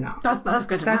nice to know. That's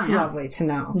good to know. That's lovely to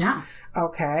know. Yeah.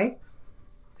 Okay.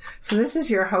 So this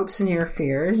is your hopes and your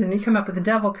fears, and you come up with the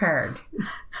devil card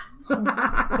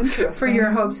for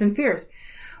your hopes and fears.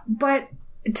 But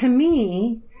to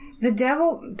me, the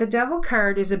devil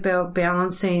card is about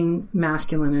balancing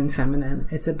masculine and feminine.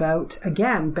 It's about,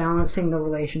 again, balancing the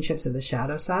relationships of the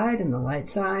shadow side and the light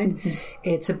side. Mm-hmm.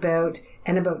 It's about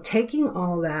taking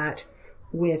all that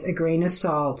with a grain of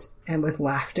salt and with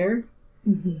laughter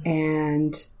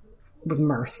and with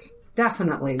mirth.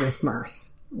 Definitely with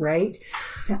mirth, right?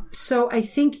 Yeah. So I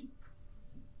think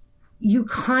you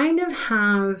kind of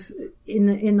have,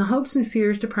 in the hopes and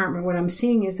fears department, what I'm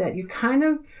seeing is that you're kind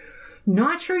of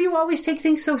not sure you always take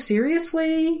things so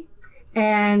seriously,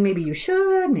 and maybe you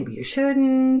should, maybe you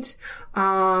shouldn't.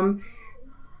 But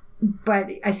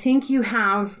I think you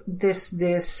have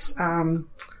this, I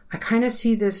kind of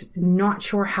see this not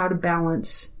sure how to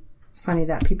balance. It's funny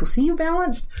that people see you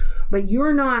balanced, but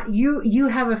you're not, you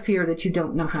have a fear that you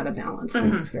don't know how to balance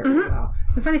things very well.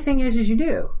 The funny thing is you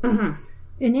do. Mm-hmm.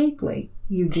 Innately,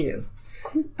 you do.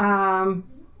 I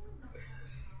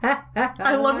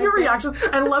love your reactions.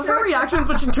 I love your reactions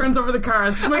when she turns over the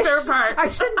cards. It's my favorite part. I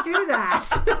shouldn't do that.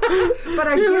 But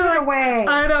I give it away.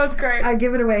 I know, it's great. I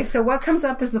give it away. So what comes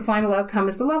up as the final outcome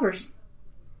is the Lovers.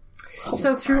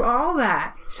 So through all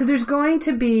that, so there's going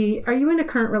to be, are you in a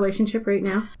current relationship right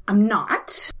now? I'm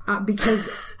not. Because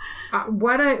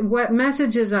what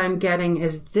messages I'm getting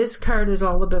is this card is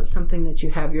all about something that you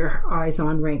have your eyes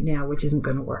on right now, which isn't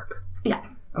going to work. Yeah.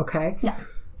 Okay? Yeah.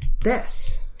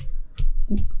 This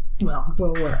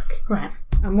will work. Right.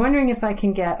 I'm wondering if I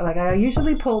can get, like, I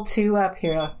usually pull 2 up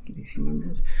here. I'll give you a few more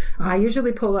minutes. I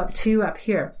usually pull up 2 up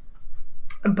here.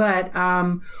 But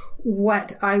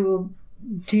what I will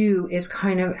do is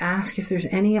kind of ask if there's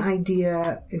any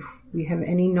idea, if we have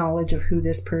any knowledge of who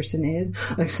this person is,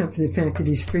 except for the fact that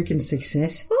he's freaking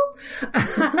successful.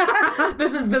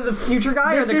 This is the future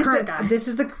guy or the current guy? This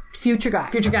is the future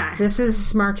guy. Future guy. This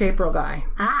is March, April guy.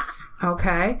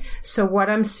 Okay. So what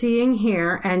I'm seeing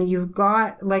here, and you've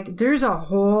got, like, there's a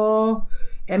whole,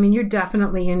 I mean, you're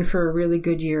definitely in for a really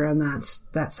good year on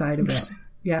that side of it.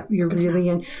 Yeah, you're really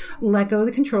in. Let go of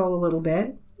the control a little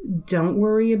bit. Don't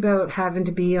worry about having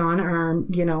to be on arm,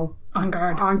 on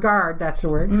guard. On guard, that's the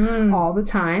word. All the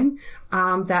time.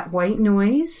 That white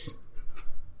noise,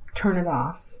 turn it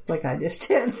off. Like I just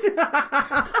did.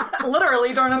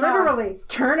 Literally turn it off. Literally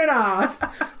turn it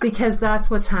off, because that's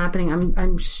what's happening.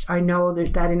 I know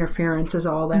that interference is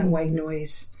all that white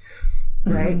noise,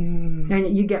 right?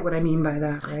 And you get what I mean by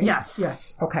that, right?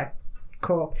 Yes. Okay.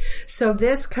 Cool. So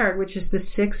this card, which is the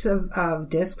 6 of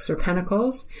discs or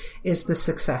pentacles, is the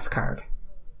success card,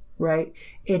 right?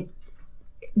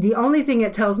 The only thing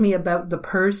it tells me about the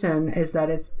person is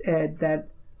that it's that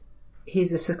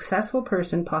He's a successful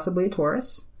person, possibly a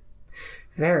Taurus.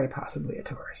 Very possibly a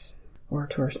Taurus. Or a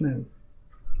Taurus moon.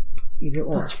 Either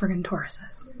or. Those friggin'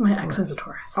 Tauruses. My ex is a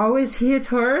Taurus. Oh, is he a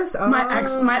Taurus? Oh. My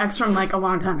ex from like a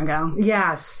long time ago.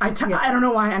 Yes. I don't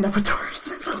know why I end up with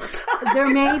Tauruses all the time. There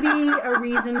may be a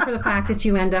reason for the fact that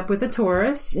you end up with a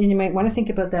Taurus, and you might want to think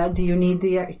about that. Do you need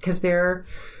because they're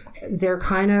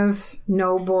kind of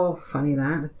noble. Funny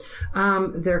that.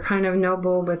 They're kind of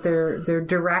noble, but they're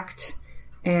direct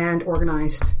and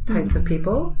organized types of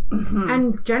people.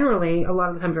 And generally, a lot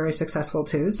of the time, very successful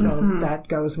too. So that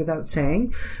goes without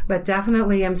saying. But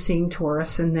definitely I'm seeing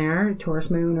Taurus in there.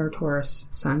 Taurus moon or Taurus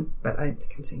sun. But I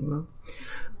think I'm seeing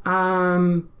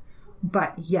moon.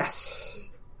 But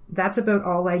yes, that's about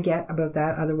all I get about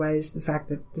that. Otherwise, the fact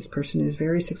that this person is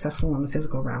very successful on the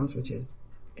physical realms, which is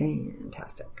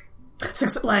fantastic.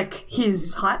 Like,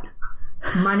 he's hot?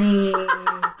 Money.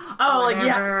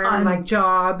 Whatever, like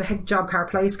job, car,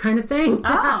 place kind of thing.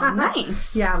 Oh,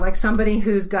 nice. Yeah, like somebody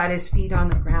who's got his feet on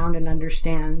the ground and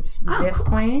understands this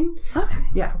plane. Okay.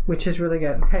 Yeah, which is really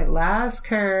good. Okay, last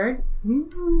card.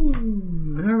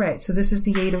 All right, so this is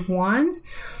the 8 of Wands.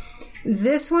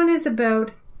 This one is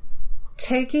about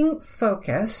taking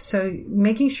focus, so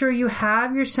making sure you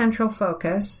have your central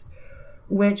focus,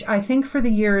 which I think for the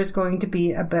year is going to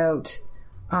be about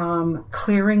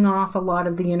clearing off a lot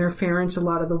of the interference, a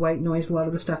lot of the white noise, a lot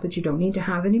of the stuff that you don't need to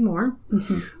have anymore.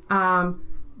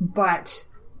 But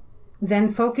then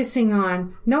focusing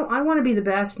on, no, I want to be the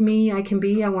best me I can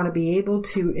be. I want to be able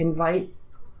to invite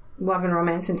love and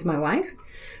romance into my life.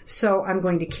 So I'm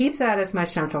going to keep that as my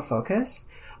central focus.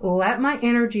 Let my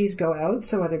energies go out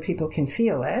so other people can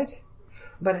feel it.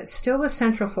 But it's still a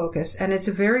central focus, and it's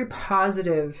a very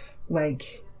positive,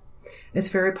 it's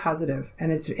very positive,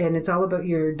 and it's all about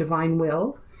your divine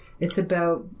will. It's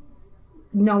about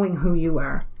knowing who you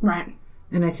are. Right.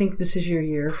 And I think this is your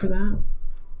year for that.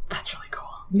 That's really cool.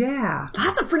 Yeah.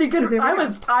 That's a pretty good... I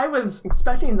was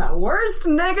expecting the worst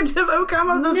negative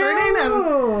outcome of this reading.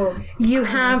 And you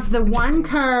have the one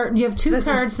card... You have two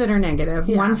cards that are negative.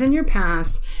 Yeah. One's in your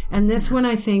past, and this one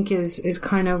I think is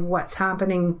kind of what's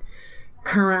happening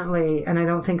currently, and I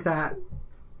don't think that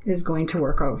is going to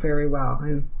work out very well.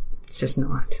 And it's just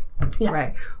not. Yeah.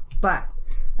 Right. But,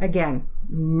 again,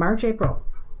 March and April.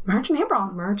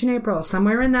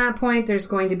 Somewhere in that point, there's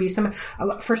going to be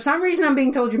for some reason, I'm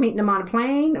being told you're meeting them on a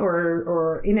plane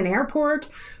or in an airport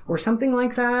or something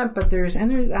like that. But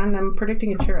and I'm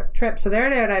predicting a trip. So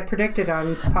there I predicted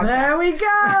on podcast. There we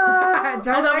go. And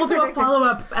then we'll do a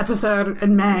follow-up episode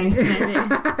in May. Maybe.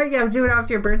 Yeah, do it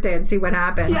after your birthday and see what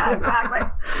happens. Yeah, exactly.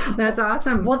 That's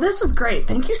awesome. Well, this was great.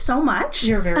 Thank you so much.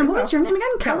 You're very welcome. And what was your name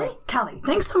again? Kelly.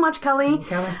 Thanks so much, Kelly.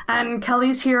 And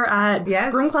Kelly's here at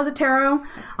Broom Closet Tarot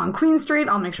on Queen Street.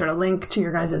 I'll make sure to link to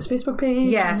your guys' Facebook page.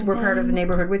 Yes, we're part of the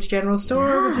Neighborhood Witch General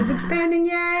Store, which is expanding.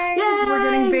 Yay!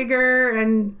 We're getting bigger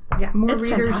and more readers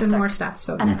fantastic. And more stuff.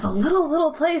 So and it's a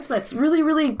little place, but it's really,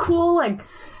 really cool. Like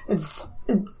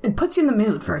it puts you in the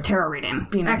mood for a tarot reading.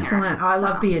 Being excellent. In here. Oh, I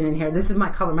love being in here. This is my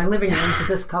color. My living room's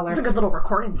this color. It's a good little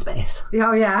recording space.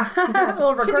 Oh yeah, it's a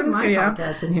little recording studio.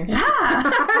 Podcast in here.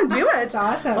 Yeah, do it. It's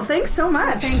awesome. Well, thanks so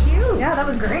much. Thank you. Yeah, that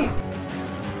was great.